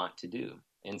you want to do.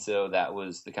 And so that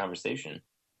was the conversation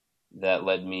that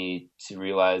led me to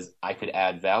realize I could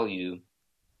add value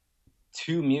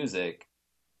to music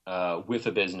with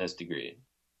a business degree.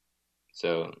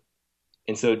 So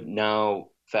now,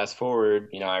 fast forward,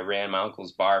 I ran my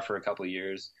uncle's bar for a couple of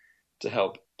years to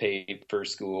help pay for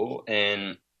school.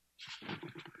 And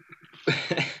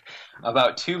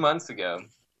about 2 months ago,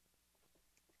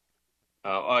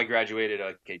 I graduated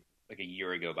like a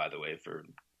year ago, by the way, for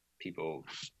people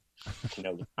to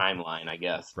know the timeline, I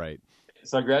guess. Right.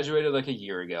 So I graduated like a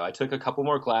year ago. I took a couple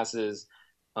more classes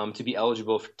to be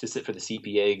eligible to sit for the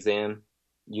CPA exam.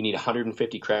 You need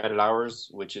 150 credit hours,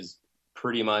 which is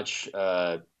pretty much,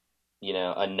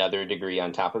 another degree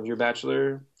on top of your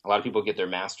bachelor. A lot of people get their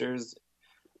master's.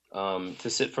 to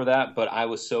sit for that, but I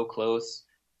was so close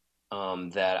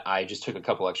that I just took a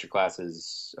couple extra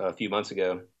classes a few months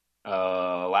ago,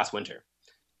 last winter.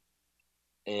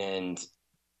 And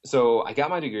so I got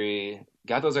my degree,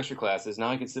 got those extra classes. Now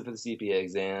I can sit for the CPA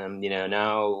exam,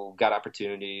 now got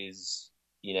opportunities,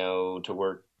 to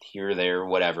work here or there,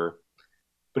 whatever.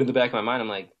 But in the back of my mind, I'm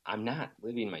like, I'm not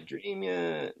living my dream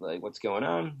yet. Like, what's going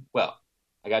on? Well,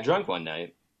 I got drunk one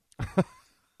night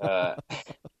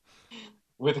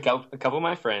with a couple of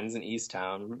my friends in East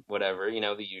Town, whatever,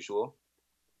 the usual.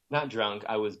 Not drunk,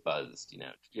 I was buzzed,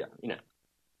 Yeah,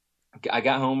 I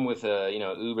got home with a,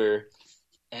 Uber,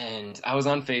 and I was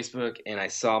on Facebook, and I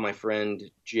saw my friend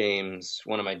James,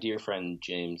 one of my dear friend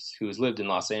James, who's lived in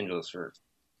Los Angeles for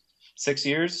 6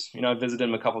 years. I visited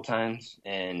him a couple times,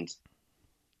 and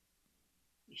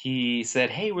he said,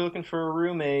 hey, we're looking for a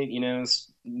roommate,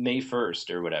 May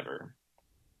 1st or whatever.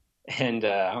 And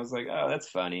I was like, oh, that's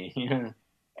funny.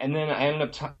 And then I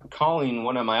ended up calling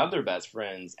one of my other best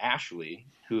friends, Ashley,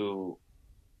 who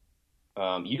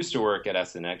used to work at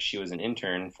SNX. She was an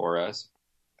intern for us.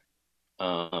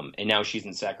 And now she's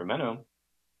in Sacramento.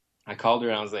 I called her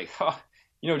and I was like,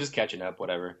 just catching up,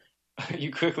 whatever.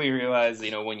 You quickly realize,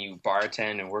 when you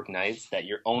bartend and work nights, that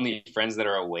your only friends that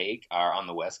are awake are on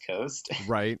the West Coast.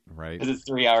 Right. Because it's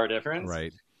 3-hour difference.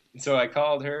 Right. So I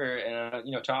called her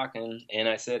and, talking, and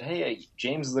I said, hey,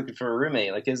 James is looking for a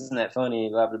roommate. Like, isn't that funny?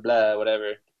 Blah, blah, blah, whatever.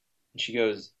 And she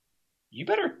goes, you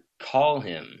better call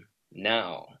him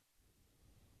now.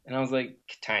 And I was like,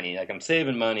 Tiny, like, I'm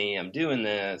saving money. I'm doing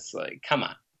this. Like, come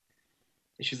on.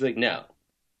 And she's like, no.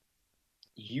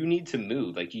 You need to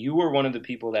move. Like, you were one of the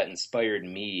people that inspired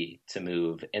me to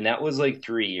move. And that was like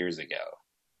 3 years ago.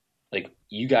 Like,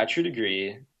 you got your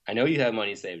degree. I know you have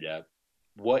money saved up.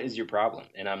 What is your problem?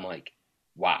 And I'm like,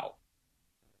 wow.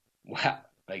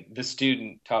 Like, the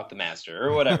student taught the master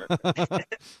or whatever.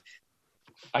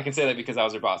 I can say that because I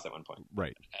was her boss at one point.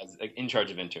 Right. As like, in charge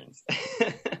of interns.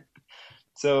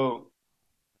 So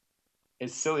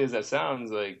as silly as that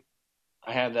sounds, like,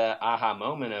 I had that aha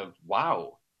moment of,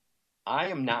 wow, I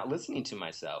am not listening to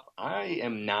myself. I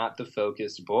am not the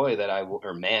focused boy that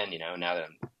or man, now that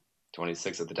I'm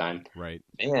 26 at the time. Right.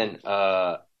 And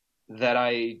that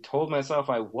I told myself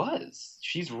I was.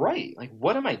 She's right. Like,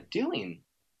 what am I doing?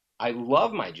 I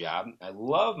love my job. I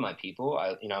love my people.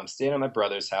 I'm staying at my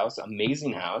brother's house,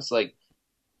 amazing house. Like,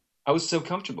 I was so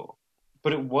comfortable,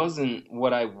 but it wasn't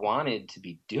what I wanted to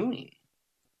be doing.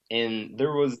 And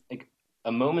there was like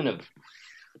a moment of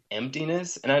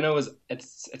emptiness. And I know it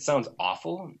sounds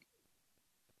awful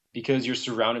because you're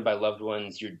surrounded by loved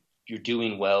ones. You're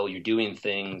doing well. You're doing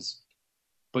things,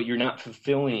 but you're not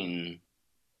fulfilling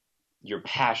your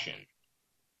passion.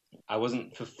 I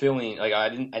wasn't fulfilling, like,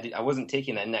 I wasn't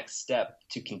taking that next step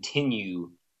to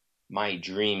continue my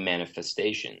dream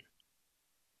manifestation.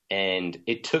 And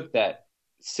it took that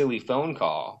silly phone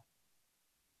call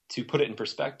to put it in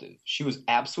perspective. She was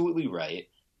absolutely right.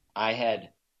 I had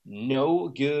no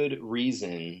good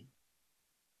reason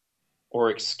or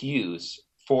excuse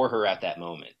for her at that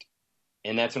moment.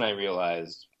 And that's when I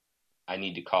realized I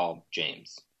need to call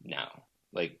James now.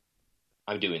 Like,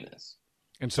 I'm doing this.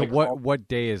 And so what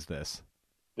day is this?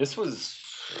 This was,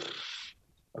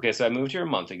 okay, so I moved here a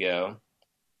month ago.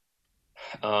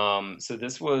 So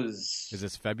this was... Is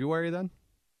this February then?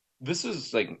 This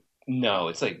was like, no,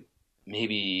 it's like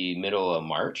maybe middle of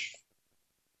March.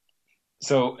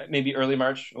 So maybe early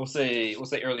March. We'll say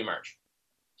early March.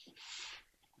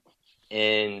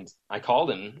 And I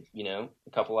called him, a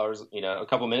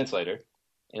couple minutes later.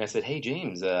 And I said, hey,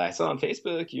 James, I saw on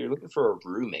Facebook you're looking for a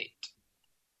roommate.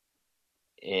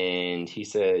 And he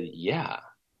said, yeah.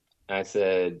 And I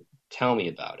said, tell me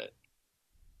about it.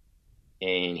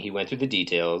 And he went through the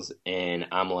details, and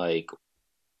I'm like,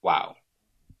 wow,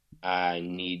 I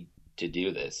need to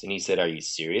do this. And he said, are you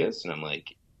serious? And I'm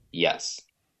like, yes.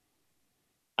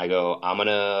 I go, I'm going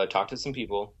to talk to some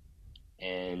people,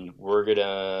 and we're going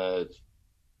to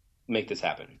make this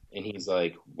happen. And he's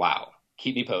like, wow,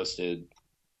 keep me posted.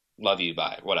 Love you,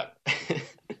 bye, whatever.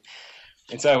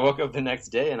 And so I woke up the next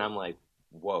day, and I'm like,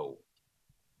 whoa,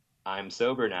 I'm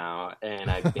sober now, and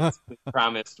I basically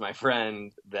promised my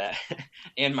friend that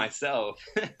and myself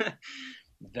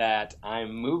that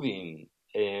I'm moving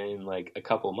in like a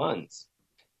couple months.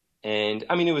 And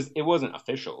I mean, it wasn't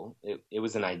official. It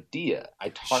was an idea. I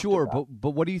talked about.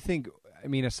 But what do you think? I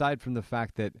mean, aside from the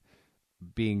fact that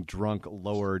being drunk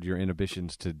lowered your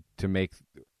inhibitions to make,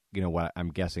 what I'm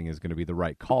guessing is going to be the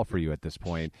right call for you at this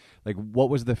point. Like, what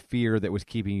was the fear that was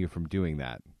keeping you from doing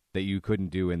that you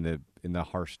couldn't do in the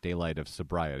harsh daylight of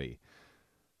sobriety?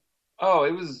 Oh,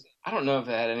 it was, I don't know if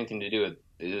it had anything to do with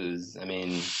booze. I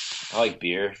mean, I like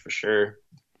beer for sure.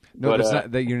 No, But, that's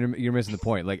not, that you're missing the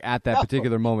point. Like at that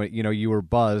particular moment, you were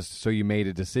buzzed, so you made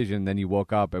a decision. Then you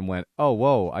woke up and went, "Oh,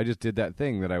 whoa! I just did that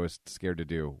thing that I was scared to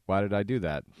do. Why did I do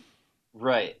that?"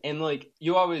 Right. And like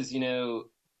you always,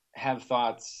 have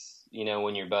thoughts,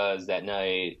 when you're buzzed at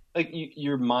night. Like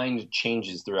your mind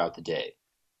changes throughout the day.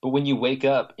 But when you wake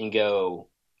up and go,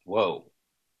 "Whoa,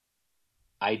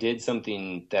 I did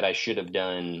something that I should have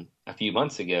done a few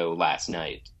months ago last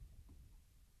night."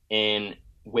 And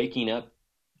waking up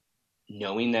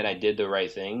knowing that I did the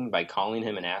right thing by calling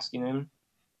him and asking him,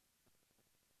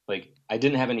 like I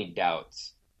didn't have any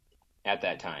doubts at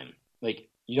that time. Like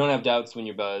you don't have doubts when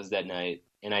you're buzzed at night,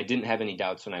 and I didn't have any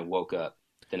doubts when I woke up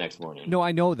the next morning. No,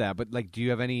 I know that, but like, do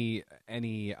you have any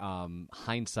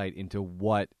hindsight into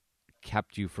what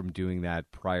kept you from doing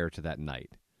that prior to that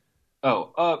night?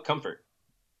 Oh, comfort.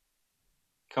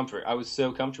 I was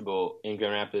so comfortable in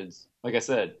Grand Rapids. Like I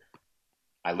said,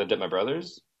 I lived at my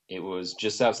brother's. It was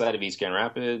just outside of East Grand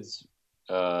Rapids,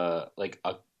 like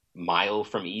a mile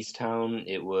from Easttown.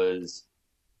 It was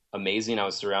amazing. I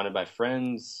was surrounded by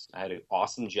friends. I had an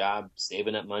awesome job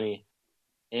saving up money,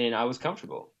 and I was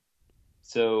comfortable.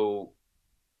 So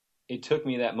it took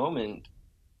me that moment,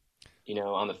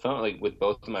 on the phone, like with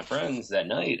both of my friends that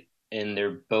night, and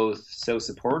they're both so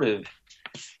supportive.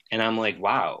 And I'm like,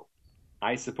 wow,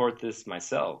 I support this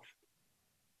myself.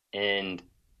 And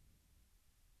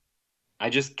I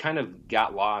just kind of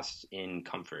got lost in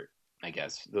comfort, I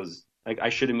guess. I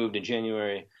should have moved in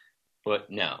January, but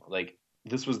no, like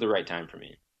this was the right time for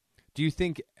me. Do you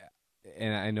think,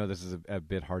 and I know this is a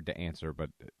bit hard to answer, but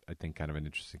I think kind of an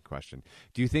interesting question.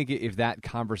 Do you think if that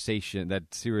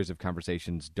series of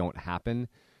conversations don't happen,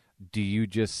 do you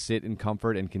just sit in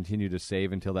comfort and continue to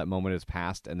save until that moment has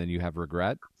passed and then you have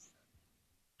regret?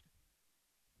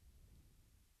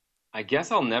 I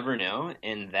guess I'll never know,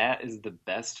 and that is the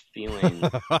best feeling in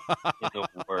the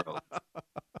world.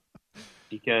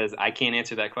 Because I can't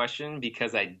answer that question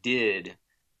because I did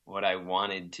what I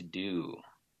wanted to do.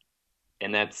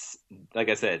 And that's, like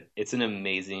I said, it's an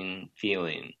amazing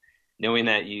feeling. Knowing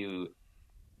that you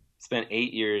spent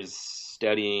 8 years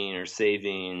studying or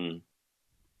saving,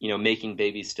 making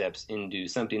baby steps into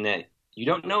something that you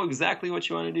don't know exactly what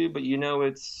you want to do, but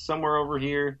it's somewhere over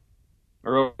here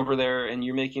or over there, and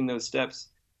you're making those steps,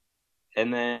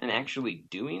 and then actually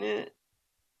doing it,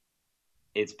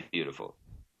 it's beautiful.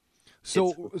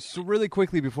 So really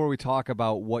quickly before we talk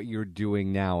about what you're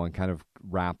doing now and kind of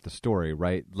wrap the story,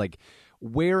 right? Like,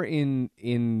 where in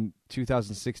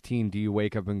 2016 do you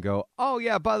wake up and go, "Oh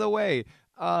yeah, by the way,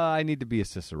 I need to be a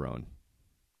Cicerone"?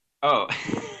 Oh,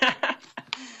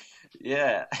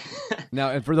 yeah. Now,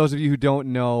 and for those of you who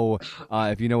don't know,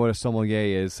 if you know what a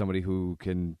sommelier is, somebody who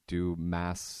can do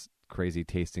mass crazy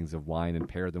tastings of wine and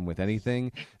pair them with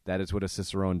anything, that is what a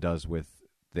Cicerone does with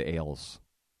the ales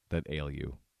that ail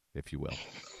you, if you will.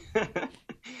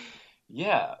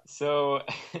 Yeah. So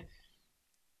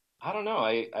I don't know.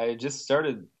 I just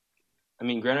started. I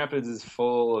mean, Grand Rapids is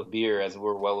full of beer, as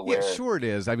we're well aware. Yeah, sure it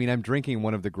is. I mean, I'm drinking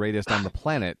one of the greatest on the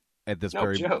planet at this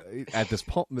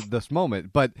this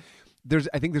moment, but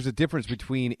I think there's a difference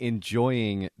between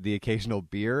enjoying the occasional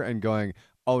beer and going,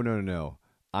 "Oh no,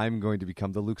 I'm going to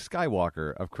become the Luke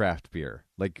Skywalker of craft beer."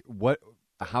 Like,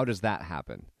 how does that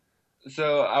happen?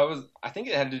 So I think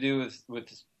it had to do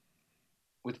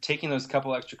with taking those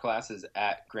couple extra classes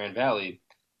at Grand Valley.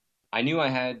 I knew I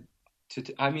had to.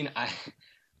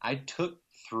 I took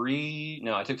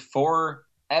 4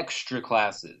 extra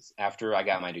classes after I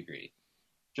got my degree,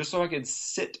 just so I could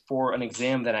sit for an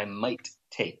exam that I might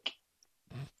take.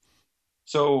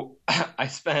 So I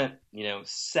spent,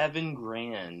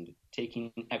 $7,000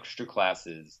 taking extra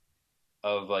classes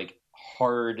of like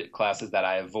hard classes that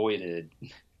I avoided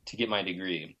to get my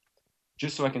degree,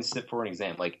 just so I can sit for an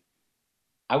exam. Like,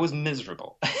 I was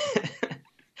miserable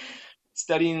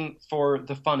studying for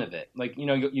the fun of it. Like,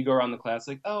 you go around the class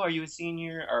like, "Oh, are you a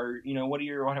senior?" Or, what are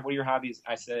your hobbies?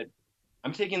 I said,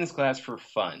 "I'm taking this class for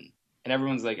fun." And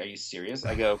everyone's like, "Are you serious?"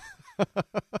 I go,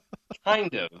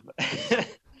 "Kind of."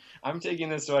 I'm taking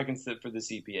this so I can sit for the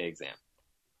CPA exam.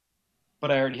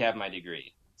 But I already have my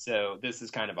degree. So this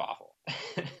is kind of awful.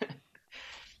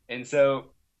 And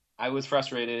so I was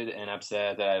frustrated and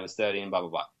upset that I was studying, blah, blah,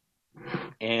 blah.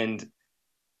 And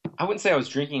I wouldn't say I was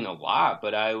drinking a lot,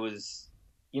 but I was,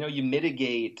 you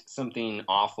mitigate something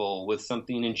awful with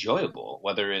something enjoyable,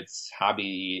 whether it's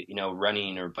hobby,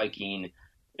 running or biking.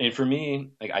 And for me,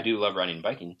 like, I do love running and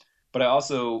biking, but I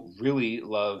also really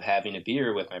love having a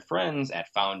beer with my friends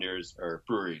at Founders or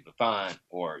Brewery Lafont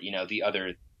or, the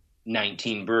other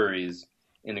 19 breweries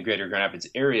in the greater Grand Rapids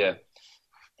area.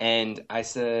 And I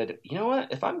said, you know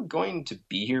what? If I'm going to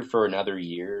be here for another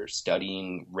year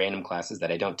studying random classes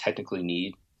that I don't technically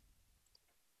need,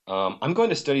 I'm going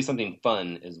to study something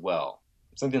fun as well,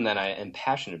 something that I am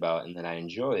passionate about and that I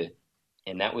enjoy.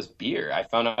 And that was beer. I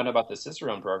found out about the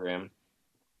Cicerone program,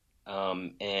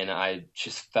 and I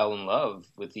just fell in love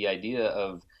with the idea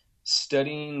of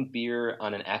studying beer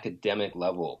on an academic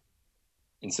level.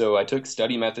 And so I took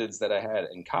study methods that I had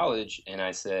in college, and I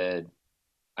said,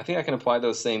 I think I can apply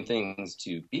those same things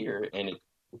to beer. And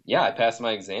I passed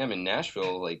my exam in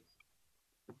Nashville like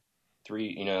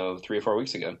 3 or 4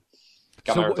 weeks ago.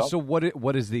 So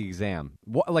what is the exam?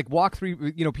 Walk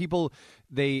through, people,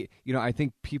 I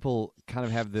think people kind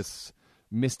of have this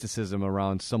mysticism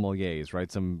around sommeliers,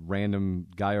 right? Some random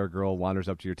guy or girl wanders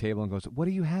up to your table and goes, "What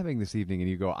are you having this evening?" And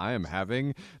you go, "I am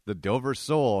having the Dover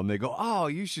Sole." And they go, "Oh,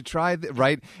 you should try that,"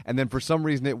 right? And then for some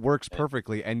reason it works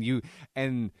perfectly.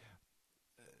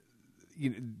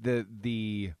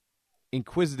 The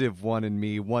inquisitive one in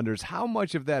me wonders how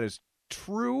much of that is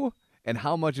true and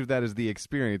how much of that is the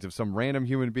experience of some random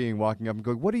human being walking up and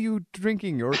going, "What are you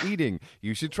drinking or eating?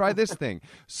 You should try this thing."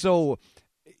 So,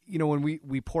 when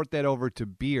we port that over to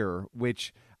beer,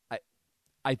 which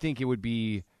I think it would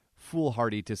be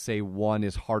foolhardy to say one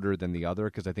is harder than the other,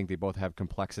 because I think they both have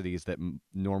complexities that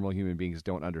normal human beings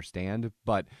don't understand.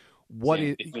 But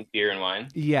between beer and wine?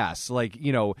 Yes,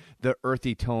 the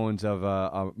earthy tones of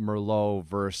a Merlot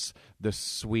versus the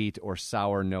sweet or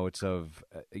sour notes of,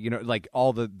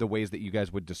 all the ways that you guys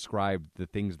would describe the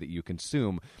things that you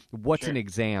consume. What's an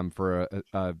exam for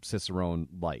a Cicerone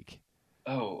like?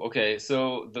 Oh, okay.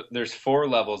 So there's 4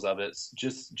 levels of it,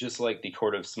 just like the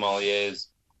Court of Sommeliers.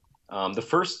 The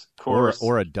first course,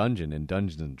 or a dungeon in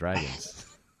Dungeons and Dragons.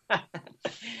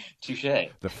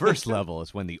 Touché. The first level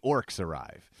is when the orcs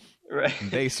arrive. Right.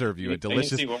 They serve you a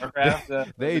delicious.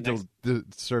 Warcraft, they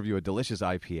serve you a delicious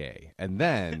IPA, and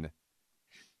then.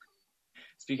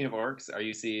 Speaking of orcs, are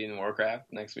you seeing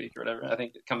Warcraft next week or whatever? I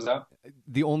think it comes out.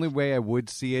 The only way I would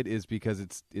see it is because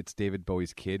it's David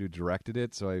Bowie's kid who directed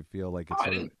it, so I feel like it's. I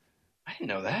didn't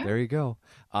know that. There you go.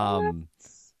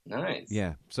 Nice.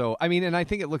 Yeah. So and I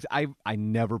think it looks. I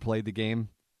never played the game.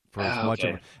 For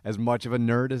as much of a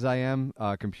nerd as I am,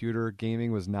 computer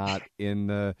gaming was not in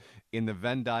the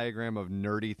Venn diagram of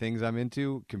nerdy things I'm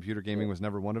into. Computer gaming was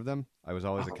never one of them. I was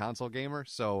always a console gamer,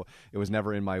 so it was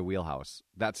never in my wheelhouse.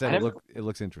 That said, it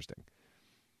looks interesting.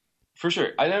 For sure,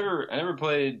 I never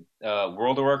played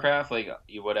World of Warcraft like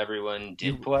what everyone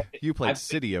did play. You played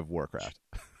City of Warcraft.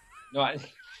 No, I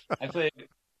played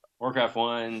Warcraft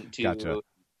 1, 2, Gotcha.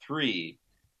 3.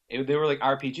 They were like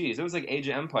RPGs. It was like Age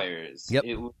of Empires. Yep.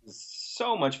 It was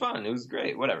so much fun. It was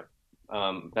great. Whatever.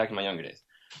 Back in my younger days.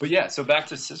 But yeah, so back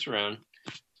to Cicerone.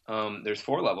 There's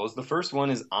 4 levels. The first one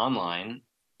is online.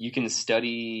 You can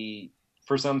study.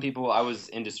 For some people, I was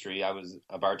industry. I was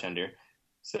a bartender.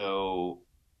 So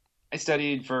I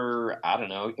studied for, I don't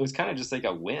know, it was kind of just like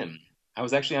a whim. I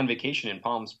was actually on vacation in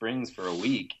Palm Springs for a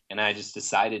week, and I just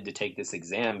decided to take this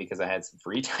exam because I had some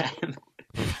free time.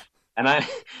 And I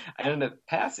ended up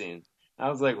passing. I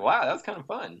was like, wow, that was kind of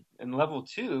fun. And level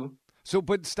 2. So,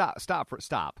 but stop.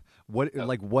 What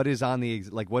what is on the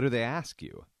what do they ask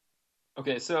you?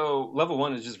 Okay, so level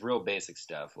 1 is just real basic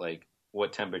stuff, like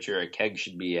what temperature a keg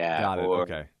should be at. Got it. Or,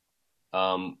 okay.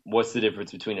 What's the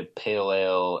difference between a pale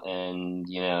ale and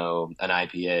an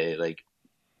IPA? Like,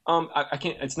 I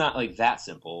can't. It's not like that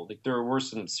simple. Like there were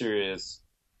some serious.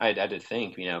 I had to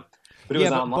think, But it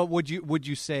was online. But would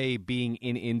you say being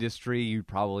in industry, you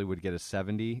probably would get a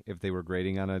 70 if they were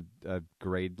grading on a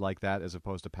grade like that as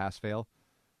opposed to pass fail?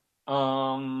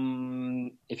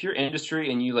 If you're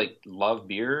industry and you love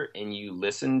beer and you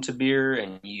listen to beer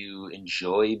and you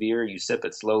enjoy beer, you sip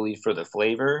it slowly for the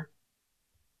flavor,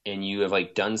 and you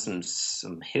have done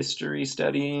some history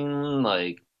studying,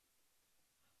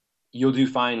 you'll do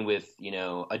fine with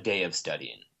a day of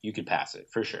studying. You could pass it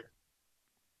for sure.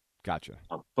 Gotcha.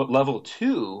 But level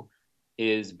 2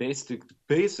 is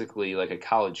basically like a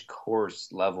college course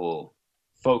level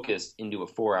focused into a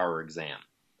 4-hour exam.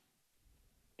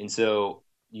 And so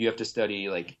you have to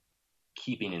study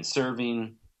keeping and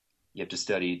serving. You have to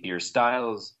study beer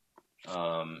styles.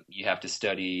 You have to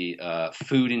study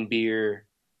food and beer,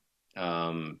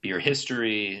 beer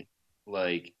history,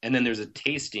 and then there's a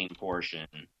tasting portion.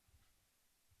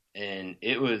 And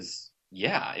it was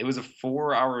a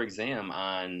 4-hour exam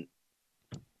on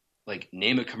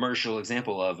name a commercial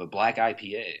example of a black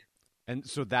IPA. And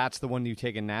so that's the one you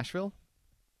take in Nashville?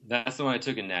 That's the one I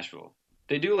took in Nashville.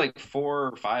 They do 4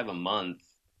 or 5 a month,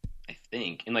 I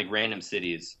think, in random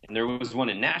cities. And there was one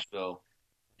in Nashville,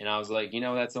 and I was like,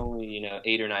 that's only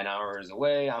 8 or 9 hours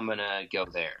away. I'm gonna go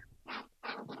there.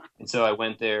 And so I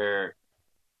went there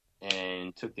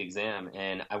and took the exam,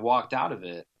 and I walked out of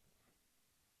it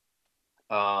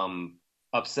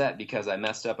upset because I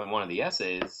messed up on one of the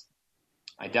essays.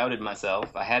 I doubted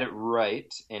myself. I had it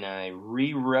right, and I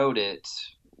rewrote it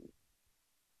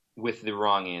with the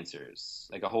wrong answers,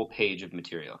 like a whole page of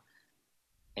material.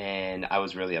 And I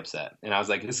was really upset. And I was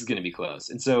like, this is going to be close.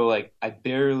 And so, like, I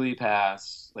barely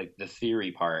passed, like, the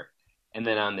theory part. And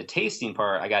then on the tasting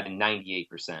part, I got a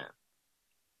 98%.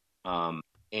 And,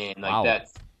 like, wow.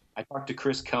 I talked to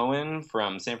Chris Cohen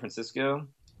from San Francisco.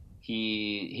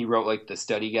 He wrote, like, the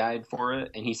study guide for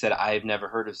it. And he said, I've never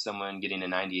heard of someone getting a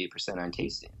 98% on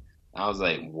tasting. I was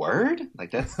like, word?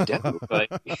 Like, that's dope.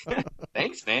 Like,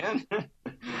 thanks, man.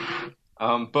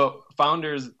 But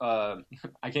Founders, I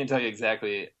can't tell you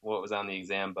exactly what was on the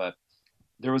exam, but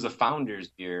there was a Founders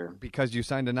beer. Because you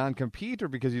signed a non-compete or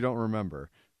because you don't remember?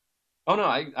 Oh, no,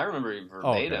 I remember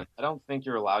verbatim. Oh, okay. I don't think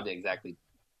you're allowed to exactly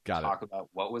talk about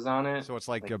what was on it. So it's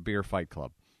like a beer fight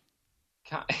club.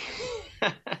 Kind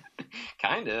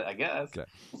of, I guess. Okay.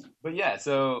 But yeah,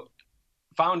 so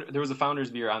there was a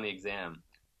Founders beer on the exam.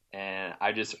 And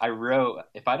I wrote,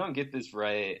 if I don't get this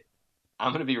right,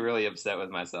 I'm going to be really upset with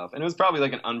myself. And it was probably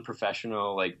like an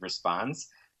unprofessional like response,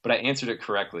 but I answered it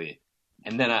correctly.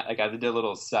 And then I did a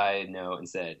little side note and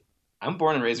said, I'm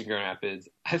born and raised in Grand Rapids.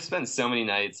 I've spent so many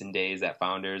nights and days at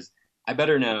Founders. I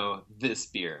better know this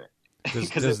beer.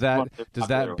 Does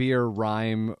that beer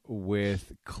rhyme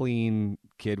with clean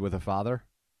kid with a father?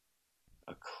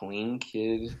 A clean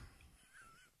kid?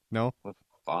 No? With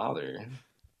a father?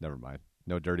 Never mind.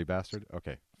 No dirty bastard?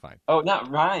 Okay, fine. Oh, not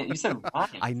Ryan. You said Ryan.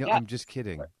 I know. Yeah. I'm just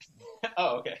kidding.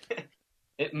 Oh, okay.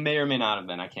 It may or may not have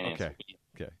been. I can't answer.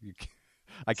 Okay.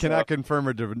 I cannot confirm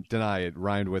or deny it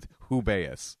rhymed with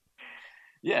Hubeus.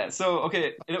 Yeah, so,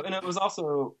 okay. And it was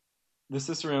also the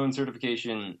Cicerone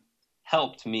certification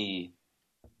helped me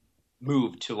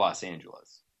move to Los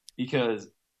Angeles because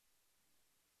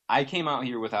I came out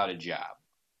here without a job.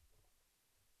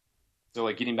 So,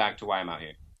 like, getting back to why I'm out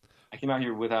here. I came out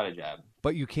here without a job.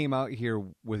 But you came out here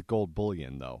with gold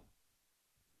bullion, though.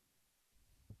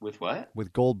 With what?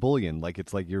 With gold bullion. Like,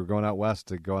 it's like you were going out west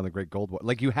to go on the Great Gold War.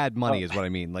 Like, you had money is what I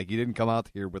mean. Like, you didn't come out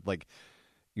here with, like,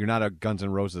 you're not a Guns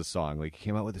N' Roses song. Like, he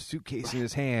came out with a suitcase in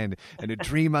his hand and a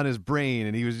dream on his brain,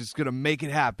 and he was just going to make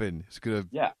it happen. He's going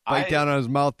to bite down on his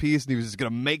mouthpiece, and he was just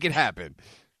going to make it happen.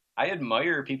 I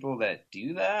admire people that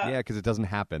do that. Yeah, because it doesn't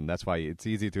happen. That's why it's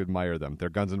easy to admire them. They're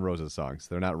Guns N' Roses songs.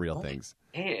 They're not real things.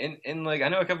 Hey, and like, I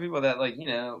know a couple people that, like, you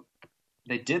know,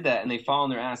 they did that, and they fall on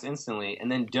their ass instantly,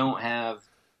 and then don't have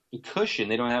the cushion.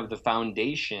 They don't have the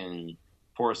foundation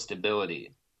for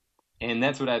stability. And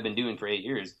that's what I've been doing for 8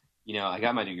 years. You know, I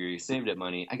got my degree, saved up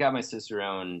money. I got my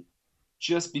Cicerone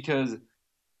just because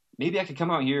maybe I could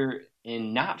come out here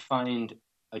and not find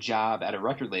a job at a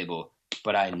record label,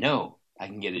 but I know I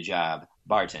can get a job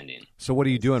bartending. So what are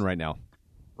you doing right now?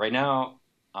 Right now,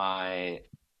 I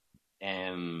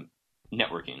am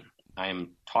networking. I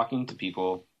am talking to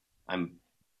people. I'm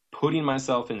putting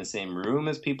myself in the same room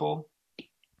as people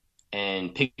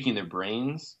and picking their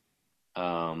brains.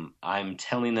 I'm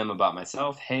telling them about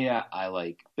myself. Hey, I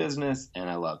like business and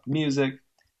I love music.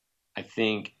 I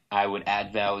think I would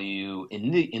add value in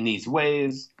these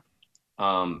ways.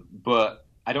 But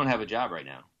I don't have a job right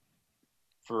now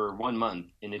for 1 month,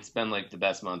 and it's been like the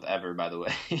best month ever, by the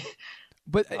way.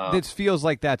 But this feels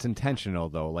like that's intentional,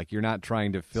 though. Like, you're not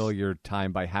trying to fill your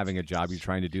time by having a job. You're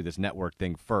trying to do this network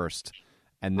thing first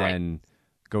and then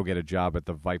go get a job at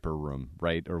the Viper Room,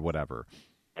 right, or whatever.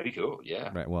 That'd be cool,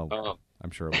 yeah. Right, well, I'm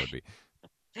sure it would be.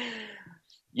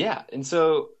 Yeah, and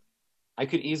so I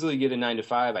could easily get a 9 to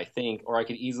 5, I think, or I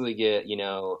could easily get, you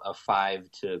know, a 5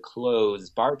 to close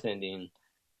bartending,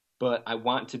 but I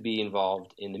want to be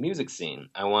involved in the music scene.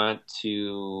 I want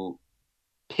to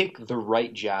pick the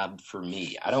right job for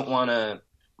me. I don't want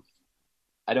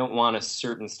a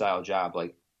certain style job.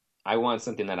 Like, I want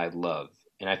something that I love.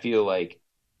 And I feel like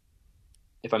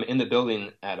if I'm in the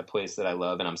building at a place that I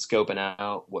love and I'm scoping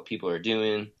out what people are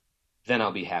doing, then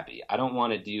I'll be happy. I don't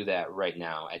want to do that right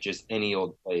now at just any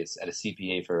old place at a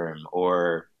CPA firm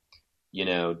or, you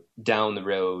know, down the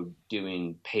road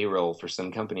doing payroll for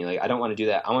some company. Like, I don't want to do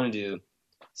that. I want to do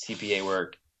CPA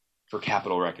work for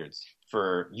Capitol Records,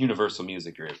 for Universal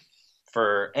Music Group,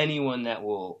 for anyone that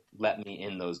will let me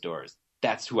in those doors.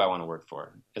 That's who I want to work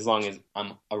for, as long as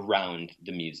I'm around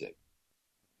the music.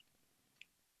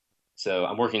 So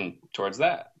I'm working towards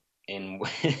that. And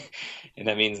and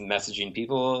that means messaging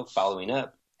people, following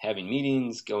up, having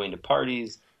meetings, going to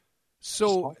parties.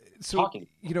 So talking.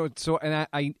 And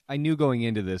I knew going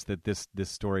into this that this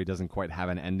story doesn't quite have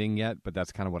an ending yet, but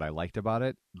that's kind of what I liked about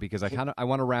it, because I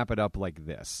want to wrap it up like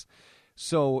this.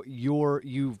 So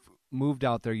you've moved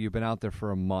out there, you've been out there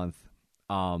for a month,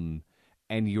 and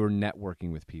you're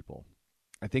networking with people.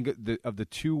 I think of the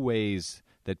two ways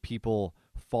that people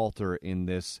falter in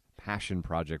this passion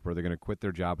project, where they're going to quit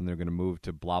their job and they're going to move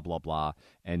to blah blah blah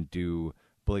and do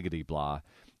bliggity blah,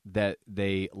 that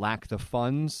they lack the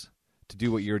funds to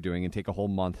do what you're doing and take a whole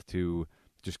month to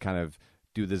just kind of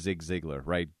do the Zig Ziglar,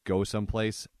 right? Go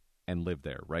someplace and live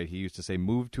there, right? He used to say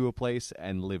move to a place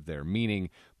and live there, meaning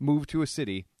move to a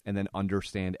city and then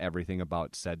understand everything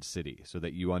about said city so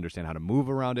that you understand how to move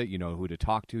around it, you know who to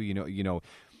talk to,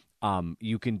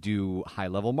 you can do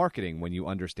high-level marketing when you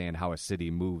understand how a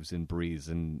city moves and breathes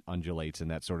and undulates in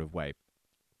that sort of way.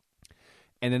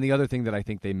 And then the other thing that I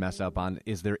think they mess up on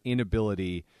is their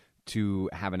inability to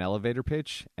have an elevator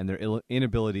pitch and their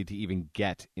inability to even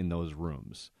get in those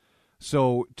rooms.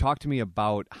 So talk to me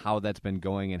about how that's been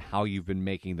going and how you've been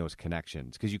making those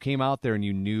connections, because you came out there and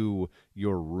you knew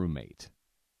your roommate.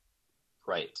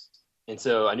 Right. And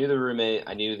so I knew the roommate,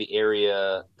 I knew the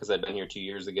area because I'd been here 2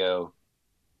 years ago.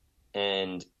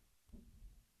 And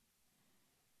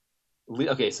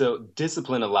okay, so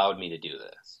discipline allowed me to do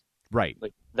this. Right.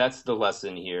 Like, that's the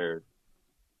lesson here.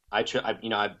 I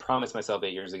promised myself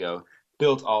 8 years ago,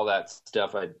 built all that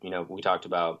stuff we talked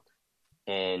about.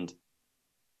 And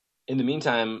in the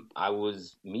meantime, I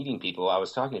was meeting people, I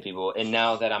was talking to people. And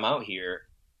now that I'm out here,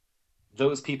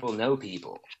 those people know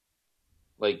people.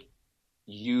 Like,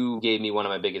 you gave me one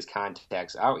of my biggest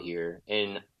contacts out here,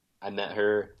 and I met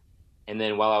her. And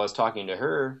then while I was talking to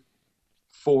her,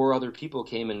 4 other people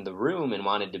came in the room and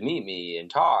wanted to meet me and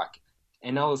talk.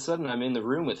 And all of a sudden, I'm in the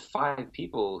room with 5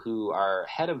 people who are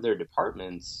head of their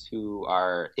departments, who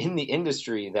are in the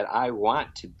industry that I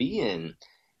want to be in.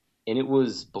 And it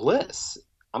was bliss.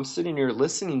 I'm sitting here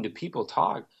listening to people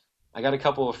talk. I got a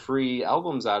couple of free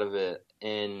albums out of it.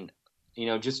 And,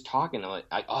 just talking.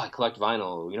 I collect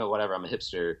vinyl, whatever. I'm a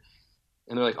hipster.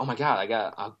 And they're like, oh, my God, I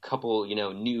got a couple,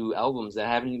 new albums that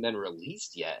haven't even been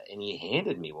released yet. And he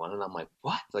handed me one. And I'm like,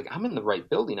 what? Like, I'm in the right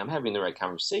building. I'm having the right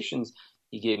conversations.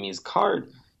 He gave me his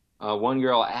card. One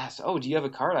girl asked, oh, do you have a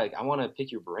card? I want to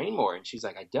pick your brain more. And she's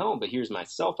like, I don't, but here's my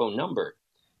cell phone number.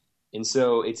 And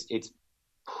so it's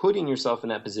putting yourself in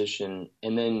that position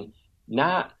and then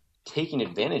not taking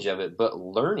advantage of it, but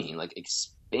learning, like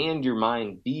expand your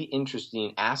mind, be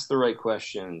interesting, ask the right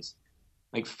questions,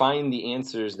 like find the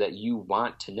answers that you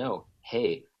want to know.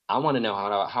 Hey, I want to know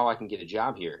how I can get a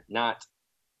job here, not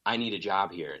I need a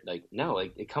job here. Like, no,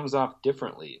 like it comes off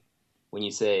differently when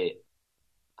you say,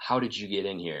 how did you get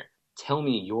in here? Tell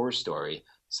me your story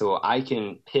so I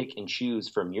can pick and choose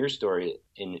from your story,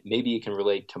 and maybe it can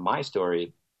relate to my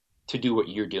story to do what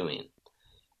you're doing.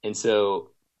 And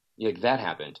so like that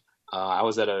happened. I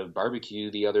was at a barbecue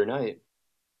the other night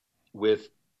with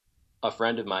a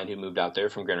friend of mine who moved out there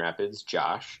from Grand Rapids,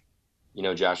 Josh. You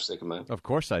know Josh Sycamore? Of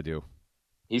course I do.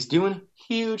 He's doing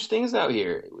huge things out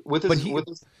here with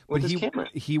his camera.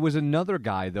 He was another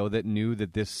guy, though, that knew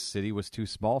that this city was too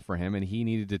small for him, and he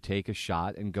needed to take a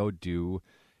shot and go do.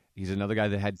 He's another guy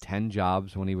that had 10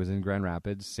 jobs when he was in Grand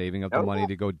Rapids, saving up the money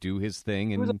to go do his thing.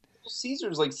 He and was at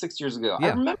Caesars like 6 years ago. Yeah. I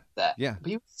remember that. Yeah. But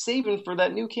he was saving for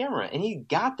that new camera, and he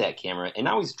got that camera, and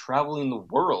now he's traveling the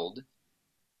world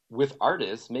with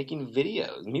artists making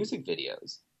videos, music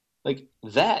videos. Like,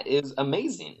 that is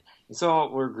amazing. And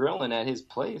so we're grilling at his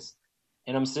place,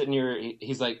 and I'm sitting here.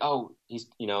 He's like, oh,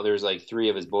 there's like 3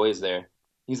 of his boys there.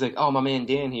 He's like, oh, my man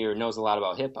Dan here knows a lot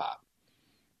about hip hop.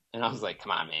 And I was like,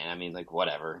 come on, man. I mean, like,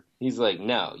 whatever. He's like,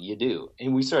 no, you do.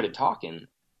 And we started talking,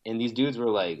 and these dudes were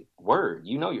like, word,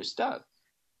 you know your stuff.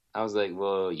 I was like,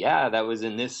 well, yeah, that was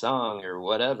in this song or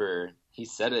whatever. He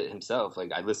said it himself.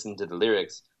 Like, I listened to the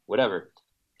lyrics, whatever.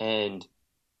 And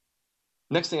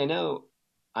next thing I know,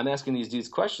 I'm asking these dudes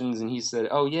questions, and he said,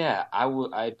 oh, yeah,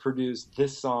 I produced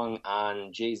this song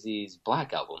on Jay-Z's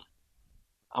Black album.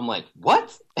 I'm like,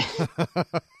 what?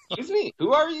 Excuse me,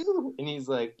 who are you? And he's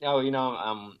like, oh,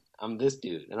 I'm this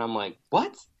dude. And I'm like,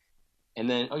 what? And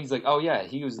then he's like, oh, yeah,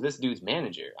 he was this dude's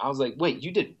manager. I was like, wait,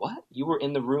 you did what? You were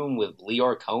in the room with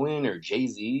Leor Cohen or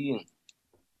Jay-Z and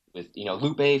with,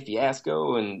 Lupe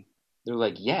Fiasco? And they're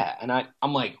like, yeah. And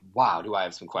I'm like, wow, do I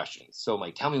have some questions? So I'm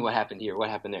like, tell me what happened here, what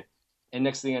happened there? And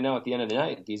next thing I know, at the end of the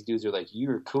night, these dudes are like,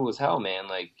 you're cool as hell, man.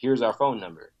 Like, here's our phone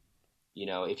number.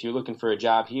 If you're looking for a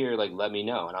job here, like, let me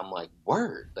know. And I'm like,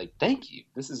 word, like, thank you.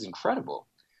 This is incredible.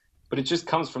 But it just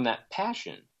comes from that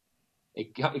passion.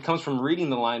 It comes from reading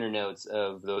the liner notes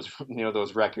of those,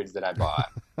 those records that I bought.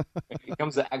 It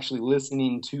comes to actually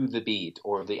listening to the beat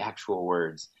or the actual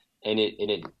words.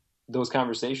 And those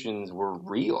conversations were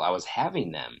real. I was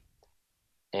having them.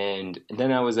 And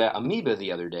then I was at Amoeba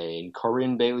the other day, and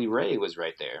Corinne Bailey Rae was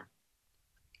right there.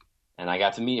 And I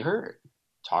got to meet her,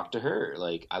 talk to her.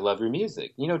 Like, I love your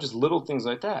music. You know, just little things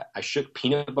like that. I shook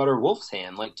Peanut Butter Wolf's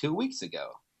hand like 2 weeks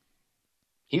ago.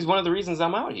 He's one of the reasons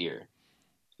I'm out here.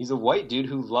 He's a white dude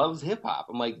who loves hip hop.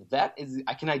 I'm like,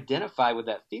 I can identify with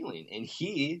that feeling. And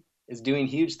he is doing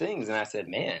huge things. And I said,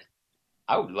 man,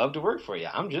 I would love to work for you.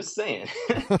 I'm just saying.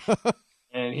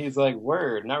 And he's like,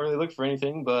 word, not really looking for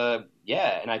anything, but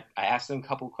yeah. And I asked him a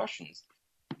couple questions.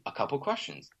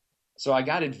 So I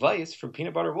got advice from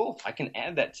Peanut Butter Wolf. I can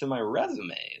add that to my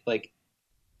resume. Like,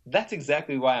 that's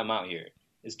exactly why I'm out here,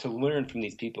 is to learn from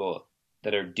these people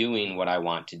that are doing what I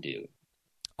want to do.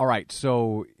 All right,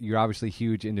 so you're obviously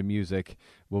huge into music.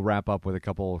 We'll wrap up with a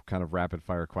couple kind of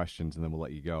rapid-fire questions, and then we'll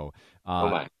let you go.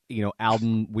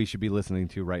 Album we should be listening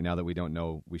to right now that we don't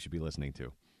know we should be listening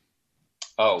to?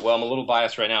 Oh, well, I'm a little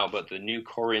biased right now, but the new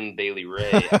Corinne Bailey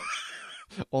Rae.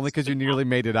 Only because you nearly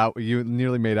made it out. You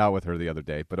nearly made out with her the other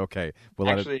day, but okay.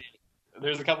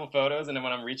 There's a couple photos, and then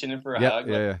when I'm reaching in for a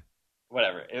hug,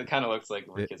 whatever, it kind of looks like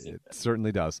we're kissing. It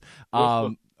certainly does.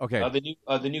 Okay.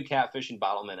 The new Catfish and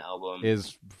Bottlemen album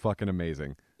is fucking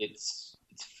amazing. It's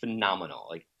phenomenal.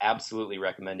 Like, absolutely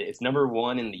recommend it. It's number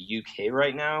 1 in the UK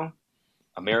right now.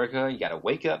 America, you got to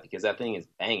wake up because that thing is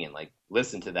banging. Like,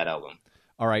 listen to that album.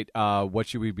 All right. What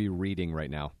should we be reading right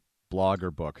now? Blog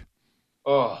or book?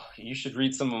 Oh, you should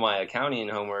read some of my accounting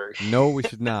homework. No, we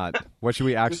should not. What should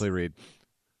we actually read?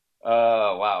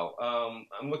 Wow.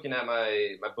 I'm looking at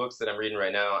my books that I'm reading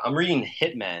right now. I'm reading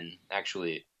Hitmen,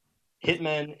 actually.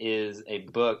 Hitmen is a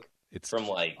book from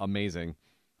like amazing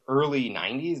early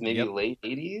 90s, maybe late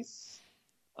 80s,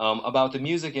 about the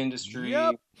music industry.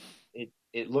 Yep.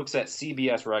 It looks at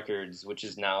CBS Records, which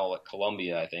is now at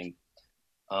Columbia, I think.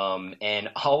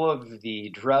 And all of the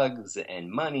drugs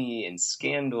and money and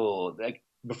scandal, like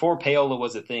before payola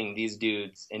was a thing, these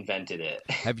dudes invented it.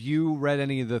 Have you read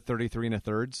any of the 33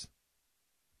 1/3?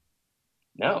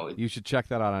 No. You should check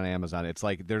that out on Amazon. It's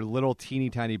like they're little teeny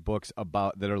tiny books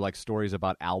that are like stories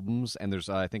about albums, and there's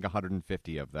I think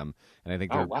 150 of them, and I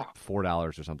think they're $4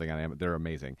 or something on Amazon. They're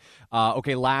amazing.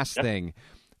 Okay, last thing.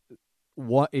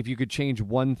 What if you could change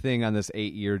one thing on this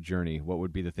 8-year journey? What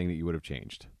would be the thing that you would have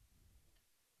changed?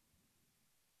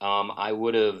 I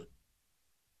would have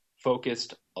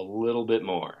focused a little bit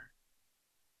more.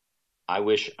 I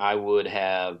wish I would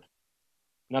have,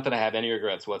 not that I have any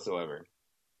regrets whatsoever,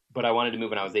 but I wanted to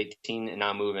move when I was 18 and now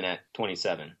I'm moving at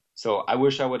 27. So I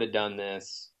wish I would have done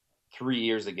this 3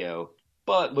 years ago,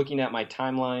 but looking at my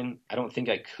timeline, I don't think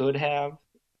I could have,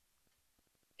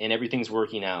 and everything's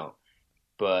working out.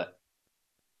 But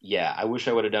yeah, I wish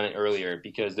I would have done it earlier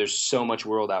because there's so much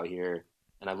world out here,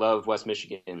 and I love West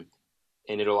Michigan,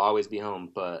 and it'll always be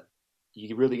home, but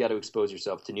you really got to expose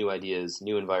yourself to new ideas,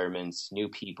 new environments, new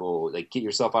people, like get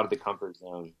yourself out of the comfort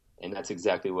zone. And that's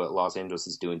exactly what Los Angeles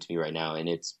is doing to me right now, and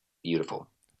it's beautiful.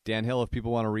 Dan Hill, if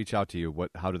people want to reach out to you,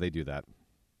 how do they do that?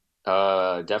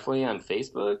 Definitely on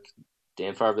Facebook,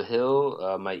 Dan Farva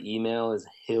Hill. My email is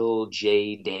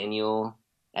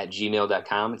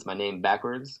hilljdaniel@gmail.com. It's my name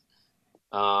backwards.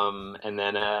 And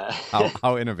then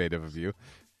how innovative of you.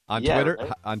 On Twitter,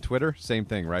 right? On Twitter, same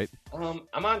thing, right? I'm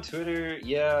on Twitter.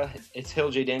 Yeah, it's Hill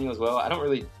J Daniel as well. I don't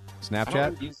really Snapchat.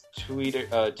 I don't use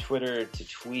Twitter to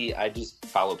tweet. I just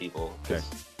follow people because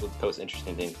we'll post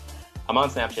interesting things. I'm on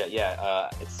Snapchat. Yeah,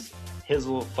 it's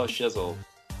Hizzle Shizzle,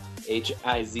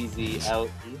 HIZZLEFA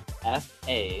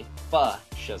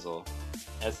Shizzle,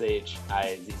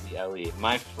 SHIZZLE.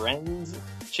 My friends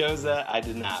chose that. I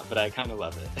did not, but I kind of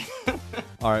love it.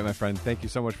 All right, my friend. Thank you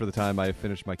so much for the time. I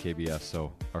finished my KBS,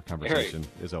 so our conversation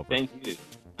is over. Thank you.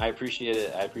 I appreciate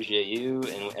it. I appreciate you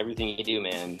and everything you do,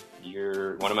 man.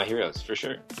 You're one of my heroes, for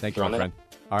sure. Thank you, my friend.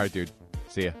 All right, dude.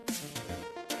 See ya.